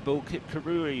 Abul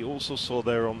Kipkarui also saw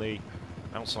there on the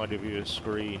outside of your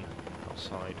screen,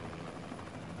 outside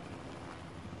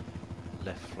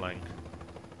left flank.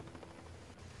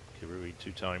 Kirui,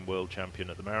 2-time world champion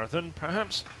at the marathon,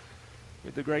 perhaps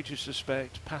with the greatest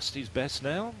respect past his best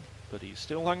now, but he's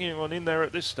still hanging on in there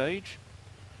at this stage,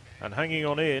 and hanging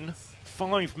on in,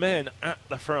 5 men at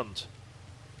the front.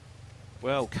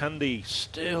 Well, Kandie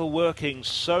still working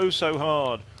so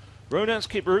hard. Ronats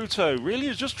Kibiwott really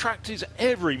has just tracked his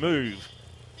every move.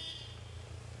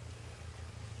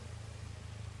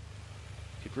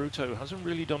 Kibiwott hasn't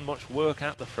really done much work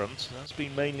at the front. That's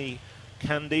been mainly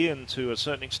Kandie and to a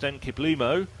certain extent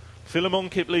Kiplimo. Philemon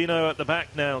Kiplino at the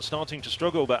back now, starting to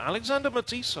struggle, but Alexander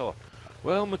Matiso.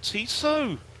 Well,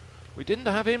 Matiso, we didn't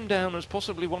have him down as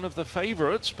possibly one of the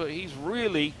favourites, but he's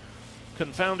really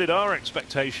confounded our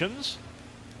expectations.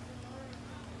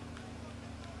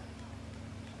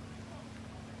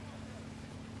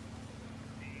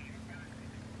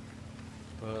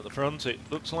 But at the front, it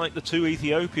looks like the 2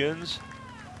 Ethiopians.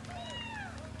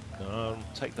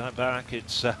 Take that back,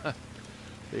 it's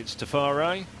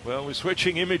Tafare. Well, we're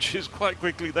switching images quite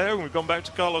quickly there, and we've gone back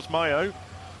to Carlos Mayo.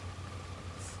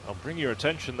 I'll bring your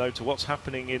attention, though, to what's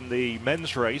happening in the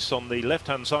men's race. On the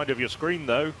left-hand side of your screen,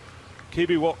 though,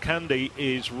 Kibiwott Kandie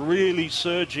is really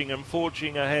surging and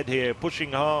forging ahead here,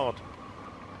 pushing hard.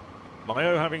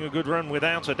 Mayo having a good run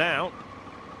without a doubt.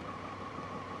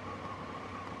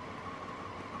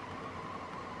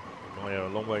 Mayo a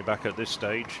long way back at this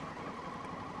stage.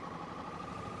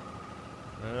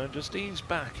 Just ease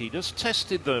back. He just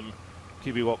tested them,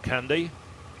 Kibiwott Kandie.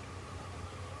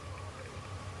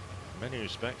 In many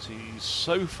respects, he's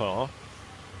so far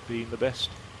been the best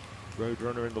road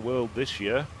runner in the world this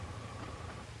year.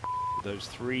 With those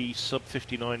 3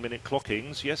 sub-59-minute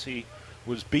clockings. Yes, he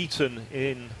was beaten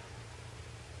in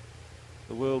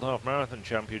the World Half Marathon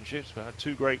Championships, but had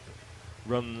 2 great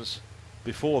runs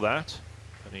before that.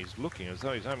 And he's looking as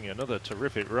though he's having another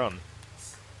terrific run.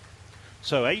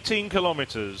 So 18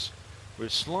 kilometres, we're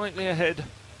slightly ahead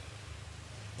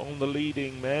on the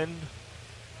leading men.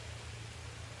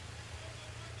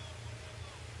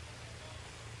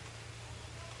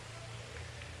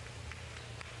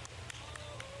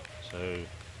 So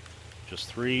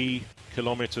just 3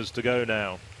 kilometres to go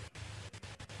now.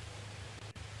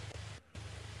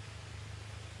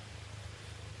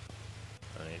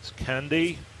 And it's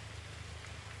Kandie,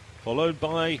 followed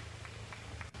by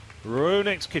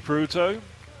Ronats Kibiwott,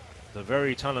 the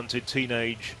very talented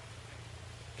teenage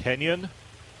Kenyan.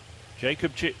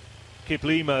 Jacob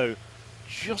Kiplimo,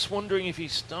 just wondering if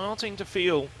he's starting to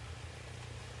feel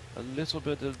a little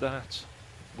bit of that.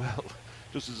 Well,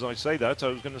 just as I say that, I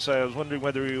was going to say I was wondering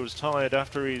whether he was tired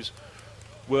after his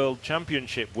World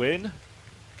Championship win.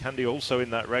 Kandie also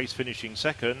in that race finishing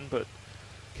second, but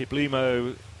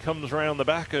Kibiwott comes around the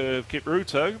back of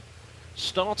Kibiwott,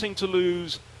 starting to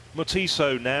lose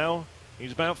Mutiso now.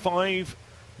 He's about 5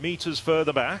 meters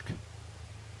further back.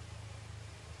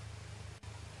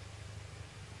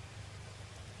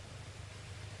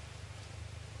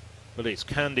 But it's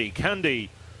Kandie. Kandie,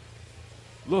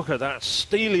 look at that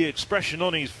steely expression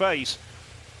on his face.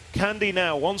 Kandie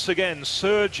now once again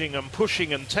surging and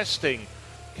pushing and testing.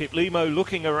 Kibiwott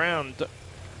looking around,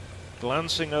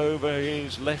 glancing over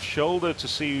his left shoulder to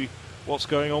see what's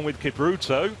going on with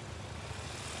Kibiwott.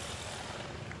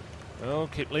 Well,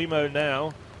 Kibiwott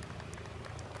now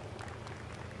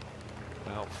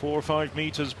about 4 or 5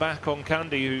 meters back on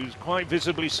Kandie, who's quite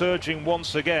visibly surging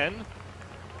once again.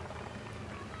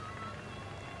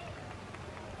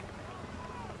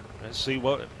 Let's see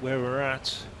where we're at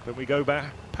when we go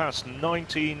back past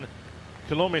 19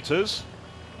 kilometers.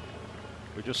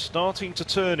 We're just starting to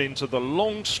turn into the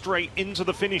long straight into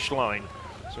the finish line.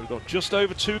 So we've got just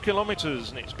over 2 kilometers,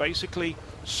 and it's basically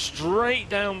straight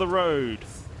down the road,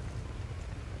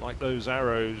 like those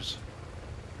arrows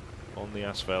on the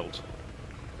asphalt.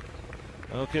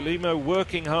 Well, Kibiwott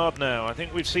working hard now. I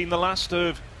think we've seen the last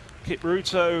of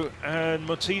Kibiwott and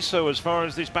Mutiso as far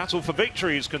as this battle for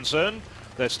victory is concerned.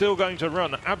 They're still going to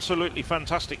run absolutely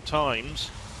fantastic times.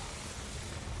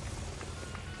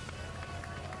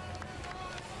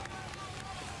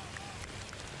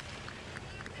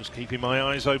 Just keeping my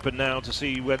eyes open now to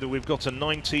see whether we've got a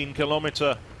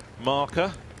 19-kilometer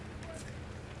marker.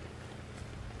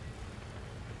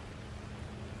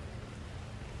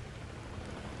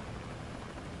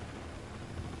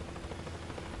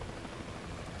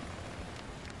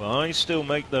 Well, I still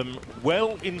make them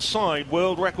well inside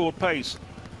world record pace.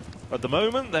 At the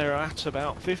moment, they're at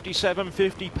about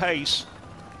 57.50 pace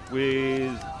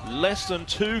with less than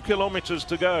 2 kilometers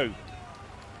to go.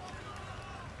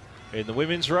 In the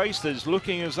women's race, there's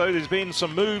looking as though there's been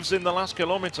some moves in the last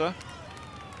kilometer.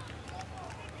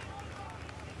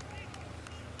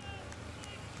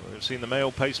 We've seen the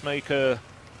male pacemaker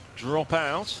drop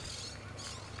out.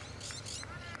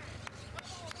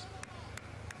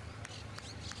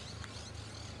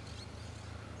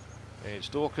 It's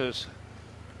Dorcas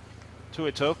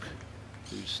Tuituk,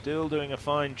 who's still doing a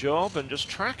fine job, and just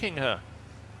tracking her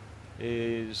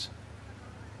is,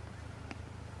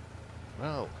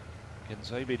 well,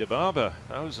 Genzabi de Barber.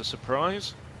 That was a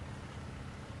surprise.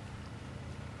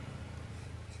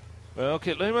 Well,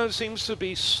 Kibiwott seems to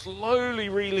be slowly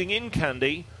reeling in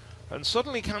Kandie, and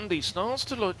suddenly Kandie starts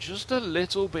to look just a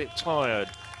little bit tired.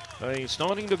 He's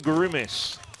starting to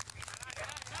grimace.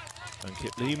 And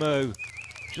Kibiwott,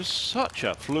 just such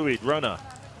a fluid runner.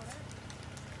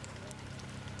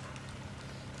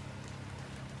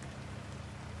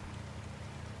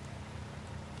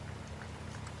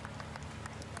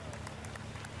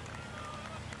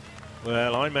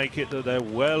 Well, I make it that they're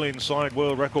well inside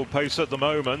world record pace at the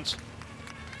moment.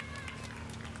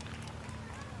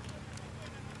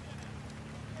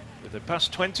 If they're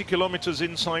past 20 kilometers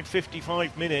inside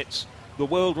 55 minutes, the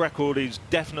world record is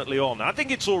definitely on. I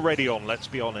think it's already on, let's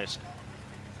be honest.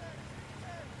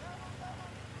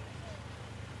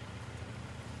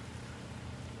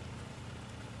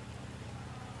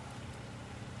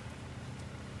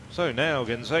 So now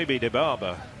Genzabi de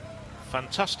Barber,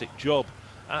 fantastic job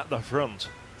at the front.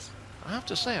 I have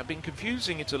to say I've been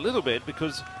confusing it a little bit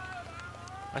because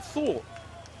I thought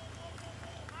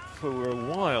for a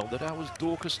while that was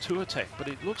Dorcas Tuituk, but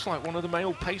it looks like one of the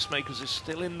male pacemakers is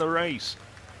still in the race.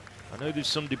 I know there's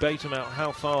some debate about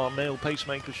how far male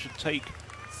pacemakers should take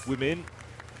women.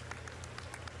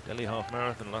 Delhi Half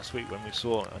Marathon last week when we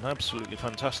saw an absolutely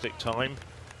fantastic time.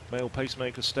 Male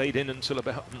pacemaker stayed in until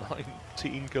about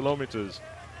 19 kilometers.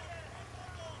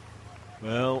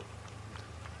 Well,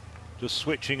 just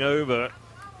switching over,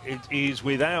 it is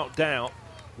without doubt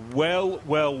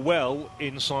well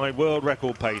inside world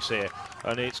record pace here.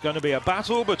 And it's going to be a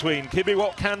battle between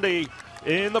Kibiwott Kandie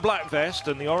in the black vest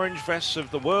and the orange vests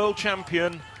of the world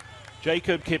champion,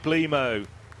 Jacob Kibiwott.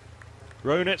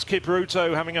 Ronets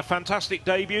Kibiwott having a fantastic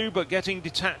debut, but getting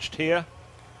detached here.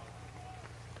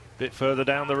 A bit further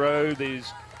down the road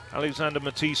is Alexander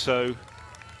Mutiso.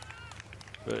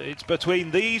 But it's between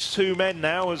these two men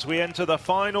now as we enter the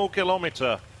final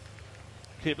kilometre.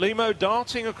 Kibiwott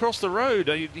darting across the road.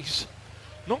 He's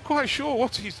not quite sure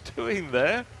what he's doing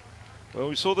there. Well,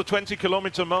 we saw the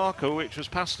 20-kilometre marker, which was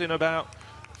passed in about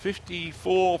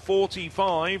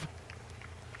 54.45.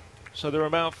 So they're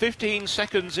about 15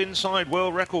 seconds inside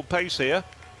world record pace here.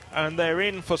 And they're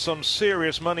in for some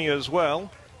serious money as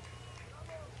well.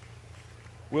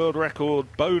 World record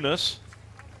bonus.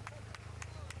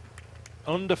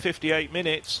 Under 58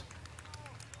 minutes.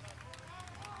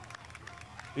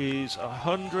 is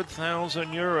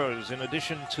 €100,000 in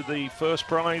addition to the first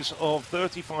prize of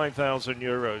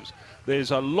 €35,000.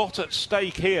 There's a lot at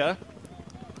stake here.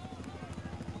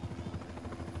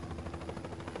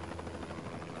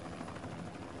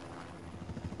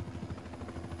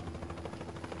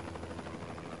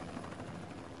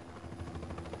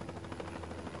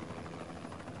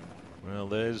 Well,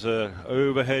 there's an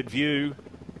overhead view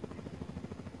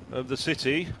of the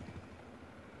city.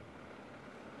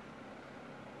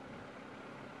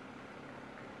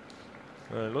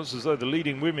 It looks as though the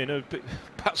leading women have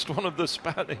passed one of the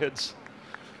Spaniards.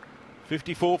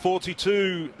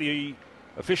 54.42, the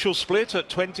official split at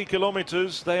 20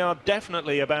 kilometres. They are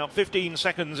definitely about 15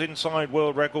 seconds inside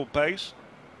world record pace.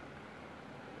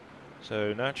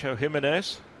 So Nacho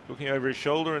Jimenez looking over his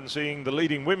shoulder and seeing the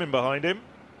leading women behind him.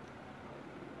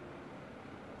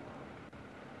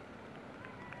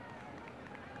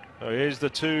 So here's the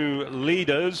two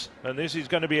leaders, and this is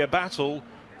going to be a battle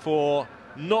for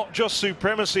not just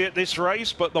supremacy at this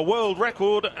race, but the world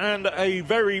record, and a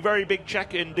very, very big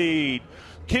check indeed.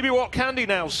 Kibiwott Kandie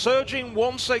now surging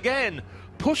once again,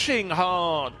 pushing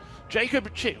hard.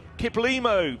 Jacob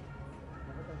Kiplimo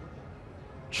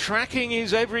tracking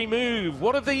his every move.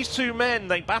 What of these two men?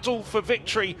 They battled for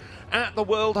victory at the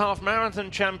World Half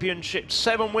Marathon Championship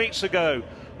 7 weeks ago.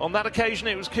 On that occasion,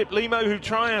 it was Kiplimo who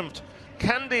triumphed.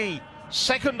 Kandie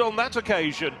second on that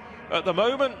occasion. At the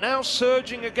moment, now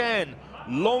surging again.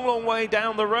 Long, long way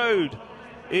down the road.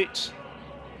 It's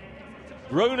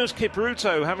Ronas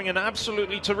Kipruto having an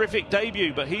absolutely terrific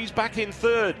debut, but he's back in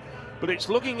third. But it's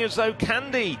looking as though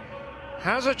Kandie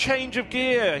has a change of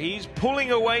gear. He's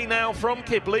pulling away now from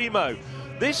Kiplimo.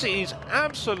 This is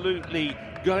absolutely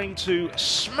going to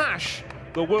smash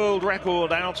the world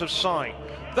record out of sight.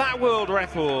 That world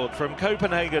record from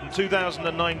Copenhagen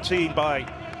 2019 by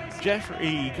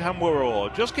Jeffrey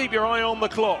Kamworor. Just keep your eye on the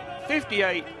clock.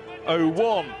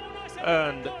 58.01,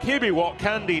 and Kibiwott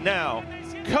Kandie now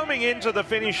coming into the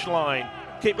finish line.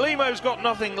 Kiplimo's got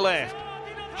nothing left.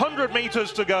 100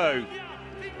 meters to go.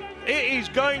 It is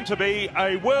going to be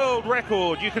a world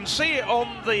record. You can see it on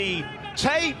the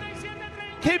tape.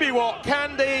 Kibiwott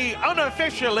Kandie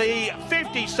unofficially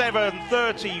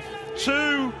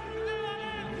 57.32.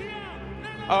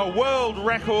 A world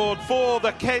record for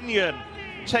the Kenyan,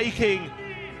 taking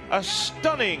a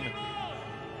stunning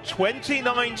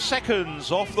 29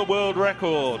 seconds off the world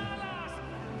record.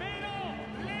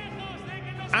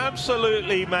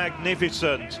 Absolutely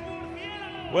magnificent.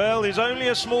 Well, there's only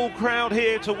a small crowd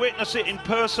here to witness it in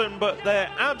person, but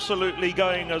they're absolutely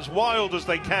going as wild as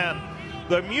they can.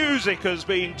 The music has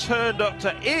been turned up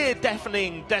to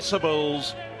ear-deafening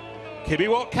decibels.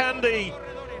 Kibiwott Kandie,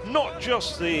 not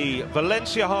just the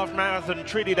Valencia Half Marathon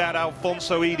Trinidad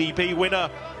Alfonso EDP winner,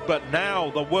 but now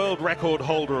the world record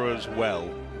holder as well.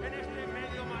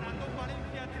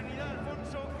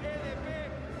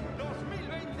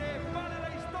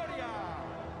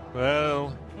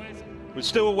 Well, we're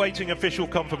still awaiting official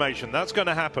confirmation. That's going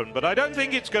to happen, but I don't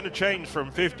think it's going to change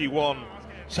from 51,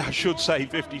 so I should say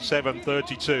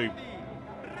 57.32.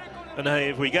 And hey,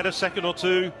 if we get a second or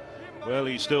two, well,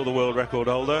 he's still the world record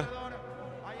holder.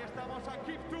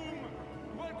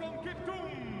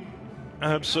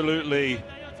 Absolutely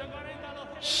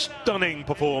stunning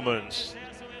performance.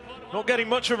 Not getting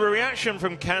much of a reaction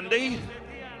from Kandie,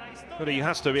 but he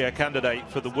has to be a candidate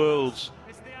for the world's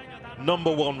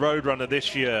 #1 roadrunner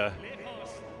this year.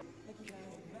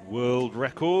 World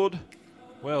record.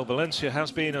 Well, Valencia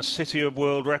has been a city of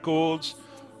world records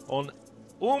on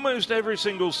almost every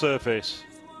single surface.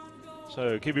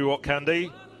 So Kibiwott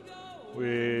Kandie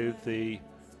with the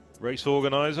race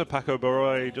organizer Paco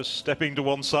Baroy just stepping to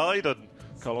one side, and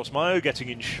Carlos Mayo getting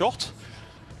in shot.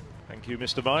 Thank you,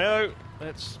 Mr. Mayo.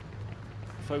 Let's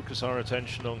focus our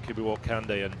attention on Kibiwott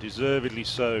Kandie, and deservedly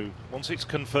so. Once it's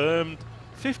confirmed,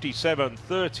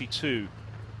 57.32.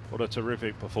 What a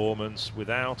terrific performance,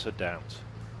 without a doubt.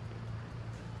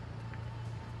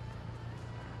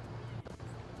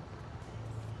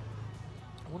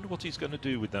 I wonder what he's going to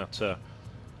do with that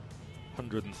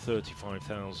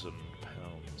 £135,000.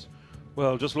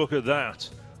 Well, just look at that.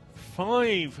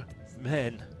 5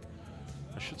 men,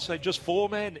 I should say just 4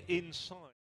 men inside.